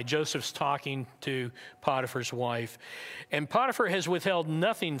than I. Joseph's talking to Potiphar's wife. And Potiphar has withheld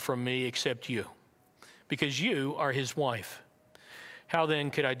nothing from me except you, because you are his wife. How then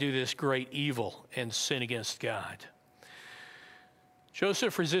could I do this great evil and sin against God?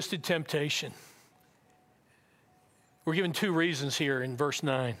 Joseph resisted temptation. We're given two reasons here in verse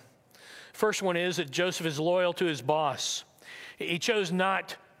 9. First one is that Joseph is loyal to his boss. He chose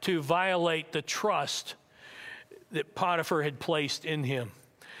not to violate the trust that Potiphar had placed in him,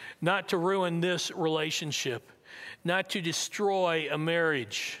 not to ruin this relationship, not to destroy a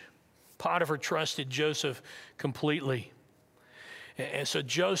marriage. Potiphar trusted Joseph completely. And so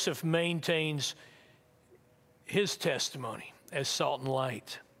Joseph maintains his testimony as salt and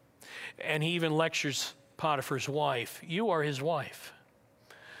light. And he even lectures Potiphar's wife. You are his wife.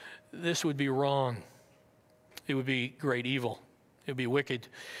 This would be wrong. It would be great evil. It would be wicked.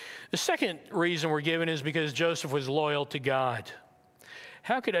 The second reason we're given is because Joseph was loyal to God.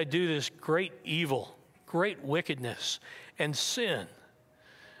 How could I do this great evil, great wickedness, and sin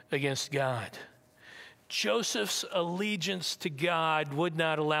against God? Joseph's allegiance to God would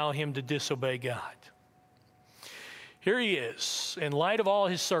not allow him to disobey God. Here he is. In light of all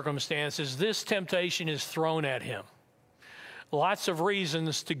his circumstances, this temptation is thrown at him. Lots of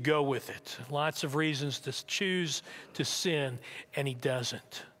reasons to go with it. Lots of reasons to choose to sin, and he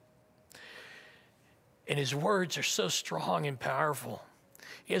doesn't. And his words are so strong and powerful.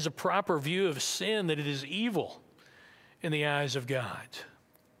 He has a proper view of sin, that it is evil in the eyes of God.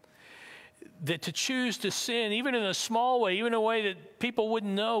 That to choose to sin, even in a small way, even in a way that people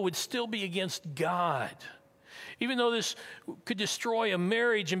wouldn't know, would still be against God. Even though this could destroy a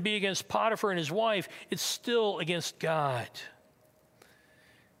marriage and be against Potiphar and his wife, it's still against God.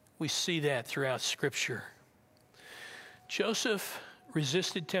 We see that throughout Scripture. Joseph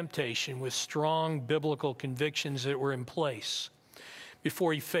resisted temptation with strong biblical convictions that were in place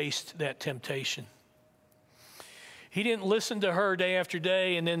before he faced that temptation. He didn't listen to her day after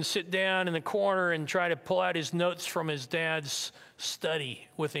day and then sit down in the corner and try to pull out his notes from his dad's study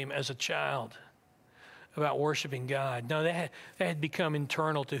with him as a child about worshiping God. No, that had become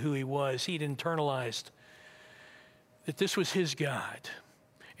internal to who he was. He'd internalized that this was his God,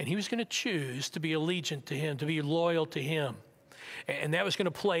 and he was going to choose to be allegiant to him, to be loyal to him. And that was going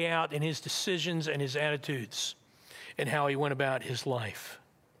to play out in his decisions and his attitudes and how he went about his life.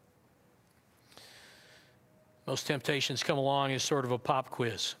 Most temptations come along as sort of a pop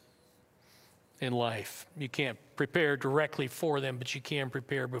quiz in life. You can't prepare directly for them, but you can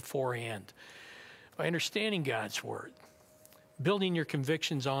prepare beforehand by understanding God's word, building your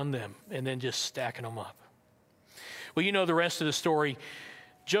convictions on them, and then just stacking them up. Well, you know the rest of the story.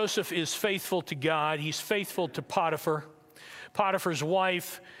 Joseph is faithful to God. He's faithful to Potiphar. Potiphar's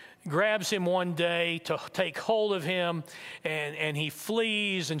wife grabs him one day to take hold of him, and he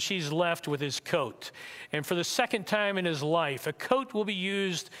flees, and she's left with his coat. And for the second time in his life, a coat will be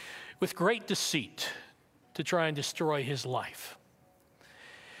used with great deceit to try and destroy his life.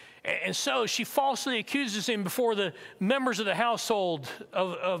 And so she falsely accuses him before the members of the household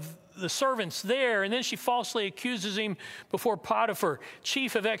of the servants there, and then she falsely accuses him before Potiphar,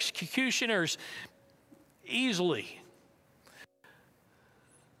 chief of executioners. Easily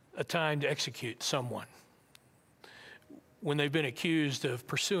a time to execute someone when they've been accused of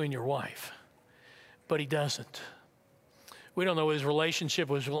pursuing your wife. But he doesn't. We don't know what his relationship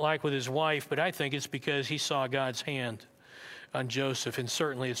was like with his wife, but I think it's because he saw God's hand on Joseph, and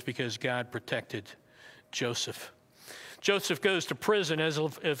certainly it's because God protected Joseph. Joseph goes to prison as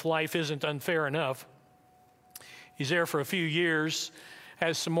if life isn't unfair enough. He's there for a few years,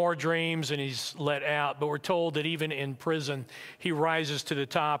 has some more dreams, and he's let out. But we're told that even in prison, he rises to the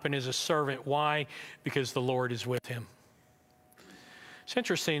top and is a servant. Why? Because the Lord is with him. It's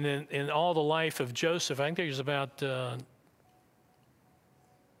interesting, in all the life of Joseph, I think there's about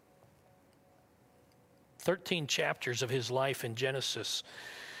 13 chapters of his life in Genesis.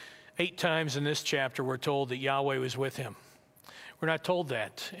 8 times in this chapter we're told that Yahweh was with him. We're not told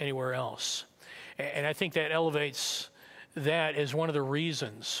that anywhere else. And I think that elevates that as one of the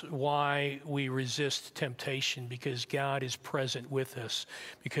reasons why we resist temptation, because God is present with us,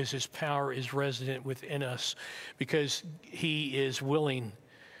 because his power is resident within us, because he is willing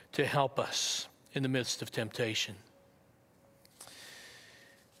to help us. in the midst of temptation.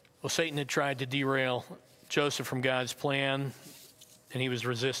 Well, Satan had tried to derail Joseph from God's plan, and he was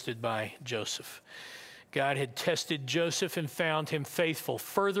resisted by Joseph. God had tested Joseph and found him faithful,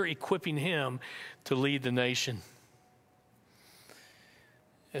 further equipping him to lead the nation.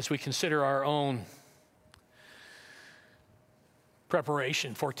 As we consider our own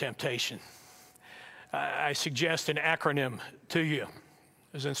preparation for temptation, I suggest an acronym to you.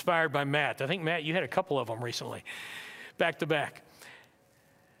 It was inspired by Matt. I think, Matt, you had a couple of them recently, back to back.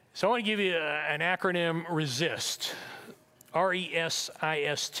 So I want to give you an acronym, RESIST,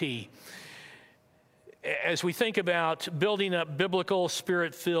 R-E-S-I-S-T. As we think about building up biblical,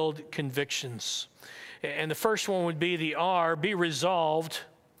 spirit-filled convictions. And the first one would be the R, be resolved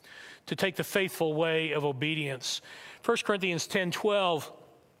to take the faithful way of obedience. 1 Corinthians 10:12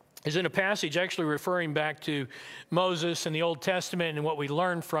 is in a passage actually referring back to Moses and the Old Testament and what we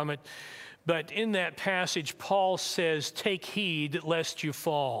learned from it. But in that passage, Paul says, take heed lest you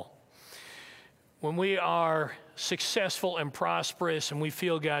fall. When we are successful and prosperous and we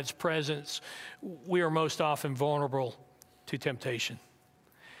feel God's presence, we are most often vulnerable to temptation.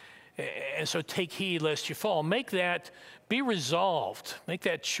 And so take heed lest you fall. Be resolved, make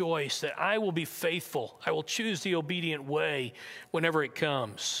that choice that I will be faithful. I will choose the obedient way whenever it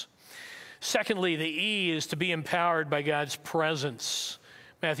comes. Secondly, the E is to be empowered by God's presence.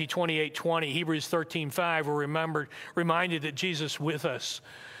 Matthew 28:20, Hebrews 13:5, we're reminded that Jesus is with us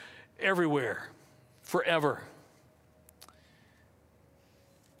everywhere, forever.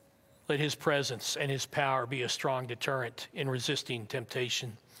 Let his presence and his power be a strong deterrent in resisting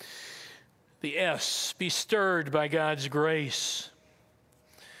temptation. The S, be stirred by God's grace.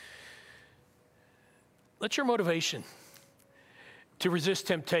 Let your motivation to resist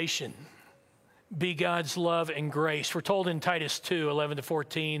temptation be God's love and grace. We're told in Titus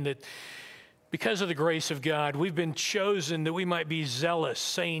 2:11-14 that because of the grace of God, we've been chosen that we might be zealous,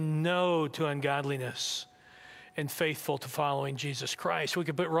 saying no to ungodliness, and faithful to following Jesus Christ. We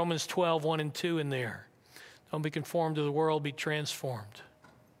could put Romans 12:1-2 in there. Don't be conformed to the world, be transformed.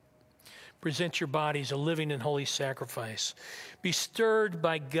 Present your bodies a living and holy sacrifice. Be stirred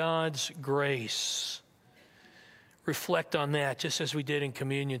by God's grace. Reflect on that, just as we did in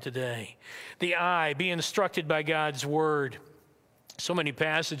communion today. The I, be instructed by God's word. So many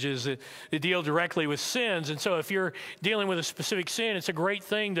passages that deal directly with sins, and so if you're dealing with a specific sin, it's a great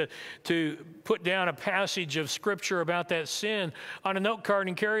thing to put down a passage of Scripture about that sin on a note card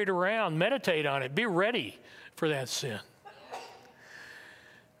and carry it around. Meditate on it. Be ready for that sin.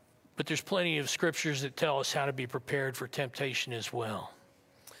 But there's plenty of Scriptures that tell us how to be prepared for temptation as well.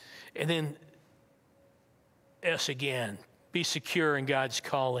 And then S again, be secure in God's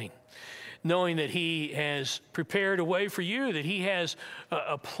calling, knowing that he has prepared a way for you, that he has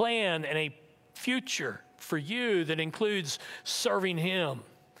a plan and a future for you that includes serving him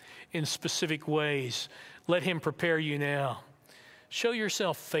in specific ways. Let him prepare you now. Show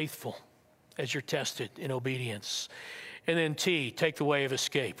yourself faithful as you're tested in obedience. And then T, take the way of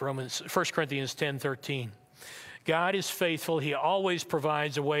escape. 1 Corinthians 10:13. God is faithful. He always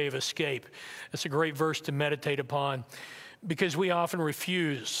provides a way of escape. That's a great verse to meditate upon because we often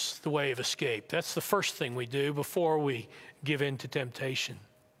refuse the way of escape. That's the first thing we do before we give in to temptation.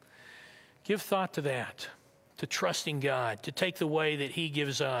 Give thought to that, to trusting God, to take the way that he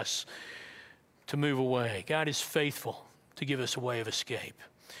gives us to move away. God is faithful to give us a way of escape.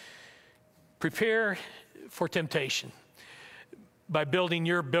 Prepare for temptation by building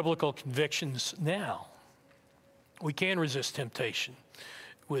your biblical convictions now. We can resist temptation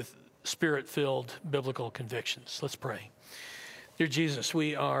with spirit-filled biblical convictions. Let's pray. Dear Jesus,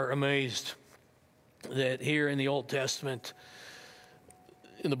 we are amazed that here in the Old Testament,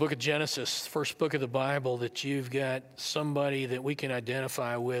 in the book of Genesis, the first book of the Bible, that you've got somebody that we can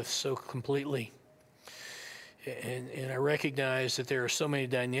identify with so completely. And I recognize that there are so many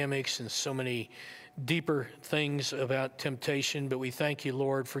dynamics and so many deeper things about temptation, but we thank you,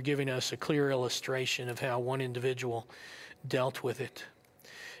 Lord, for giving us a clear illustration of how one individual dealt with it.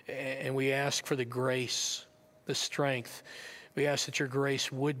 And we ask for the grace, the strength. We ask that your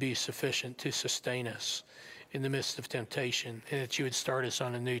grace would be sufficient to sustain us in the midst of temptation, and that you would start us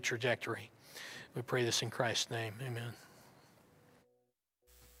on a new trajectory. We pray this in Christ's name. Amen.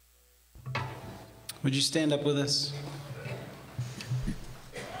 Would you stand up with us?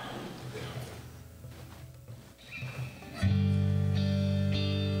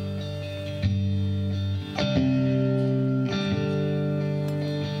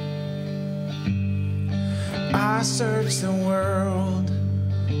 I searched the world,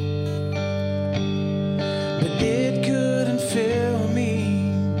 but it couldn't fill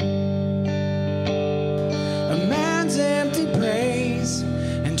me.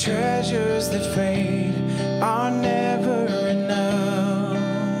 that fade are never enough.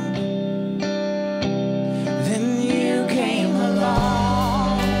 Then you came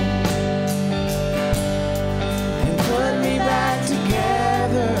along and put me back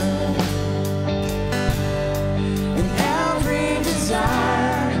together, and every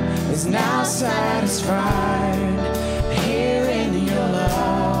desire is now satisfied here in your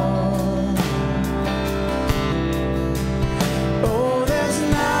love. Oh, there's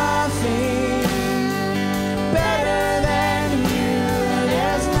nothing better than you.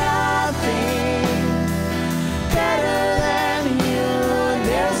 There's nothing better than you.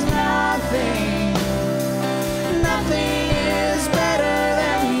 There's nothing, nothing is better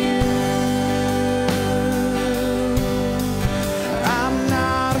than you. I'm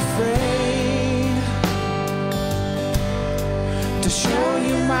not afraid to show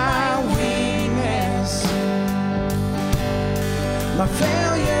you my weakness, my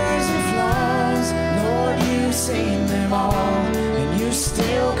failures and flaws. Lord, you've seen them all, and you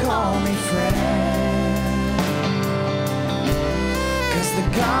still call me friend. 'Cause the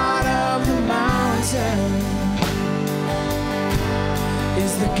God of the mountain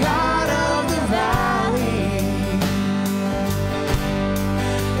is the God of the valley,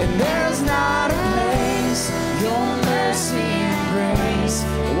 and there's not a place your mercy and grace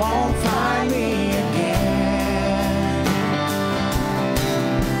won't find me again.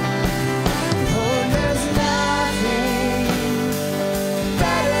 Lord, there's nothing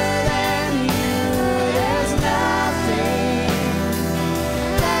better than you. There's nothing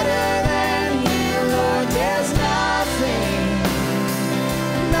better than you. Lord, there's nothing,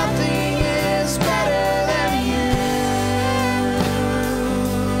 nothing is better than you.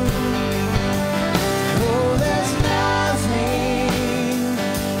 Oh, there's nothing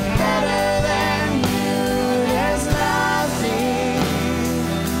better than you. There's nothing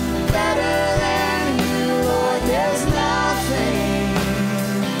better than you. Lord, there's nothing,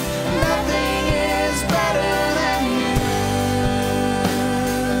 nothing is better than you.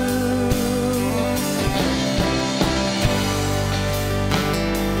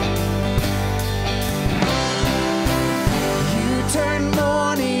 You turn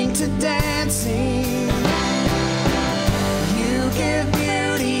mourning to dancing. You give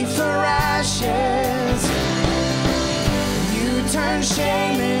beauty for ashes. You turn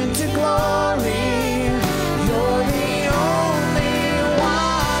shame into glory. You're the only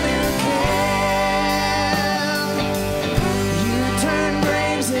one who can. You turn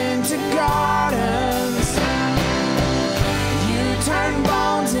graves into gardens. You turn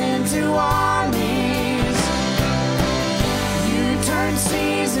bones into armies. You turn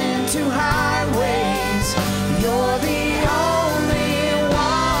seas into highways. You're the only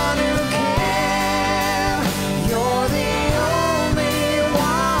one who can. You're the only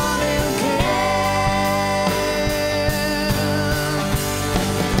one who can.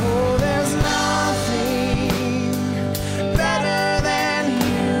 Oh, there's nothing better than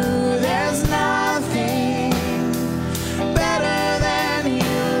you. There's nothing better than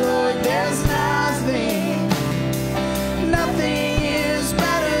you, Lord. There's nothing, nothing is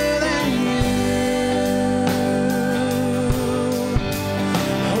better than you.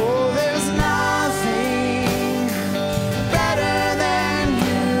 Oh, there's nothing better than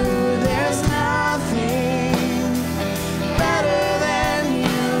you. There's nothing better than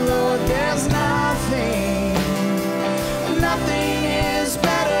you, Lord. There's nothing, nothing is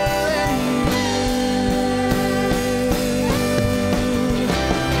better than you.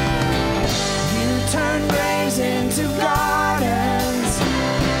 You turn graves into gardens.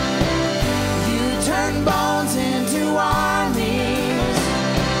 You turn bones into armies.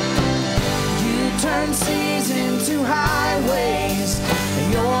 You turn seas into highways. And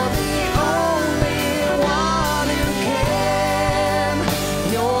you're the only one who can.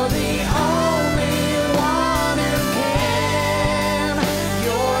 You're the only one who can.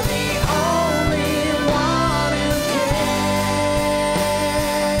 You're the only one who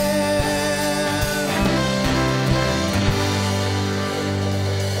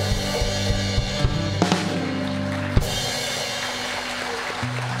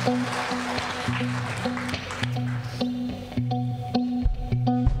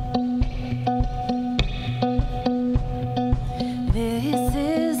This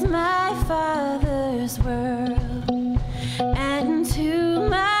is my Father's world, and to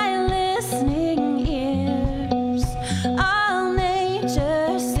my listening ears, all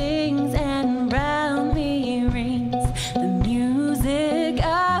nature sings, and round me rings the music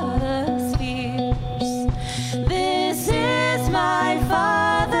of the spheres. This is my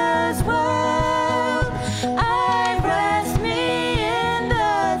Father's world. I rest me in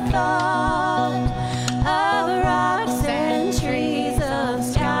the thought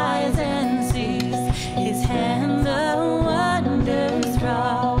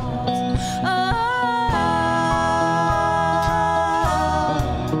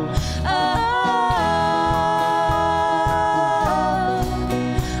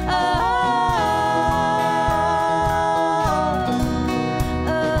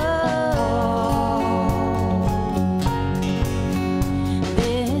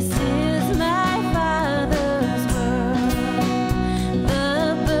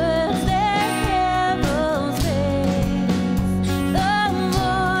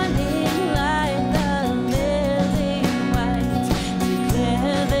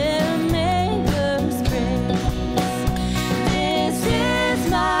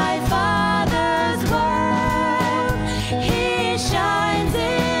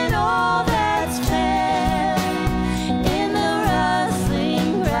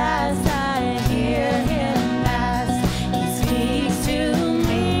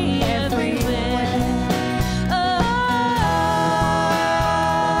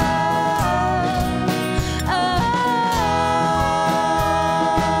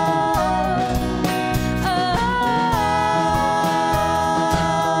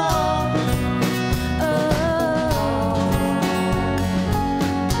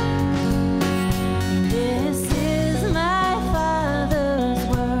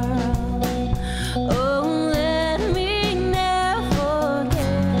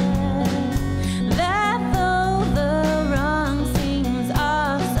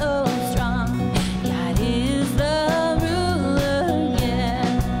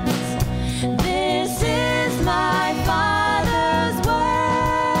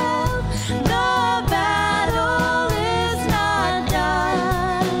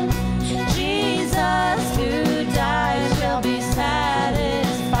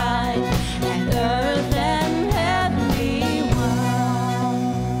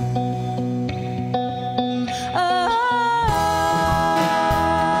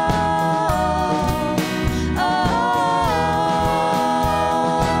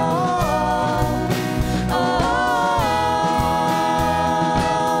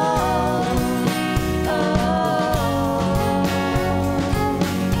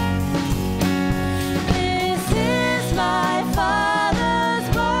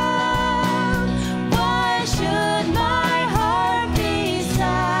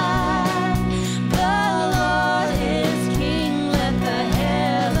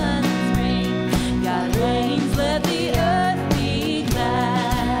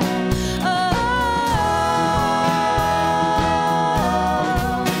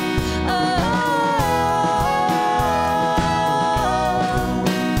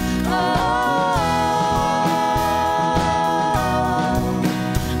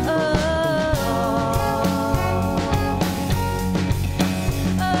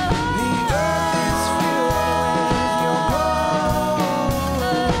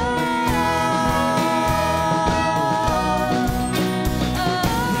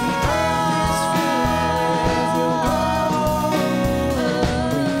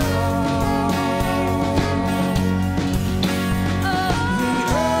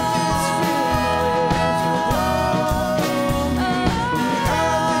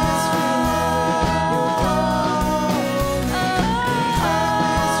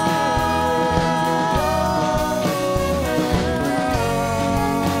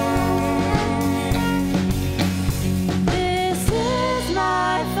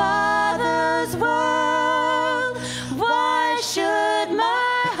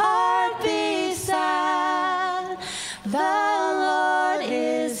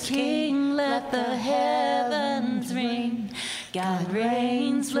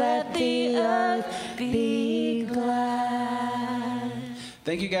be glad.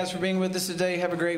 Thank you guys for being with us today. Have a great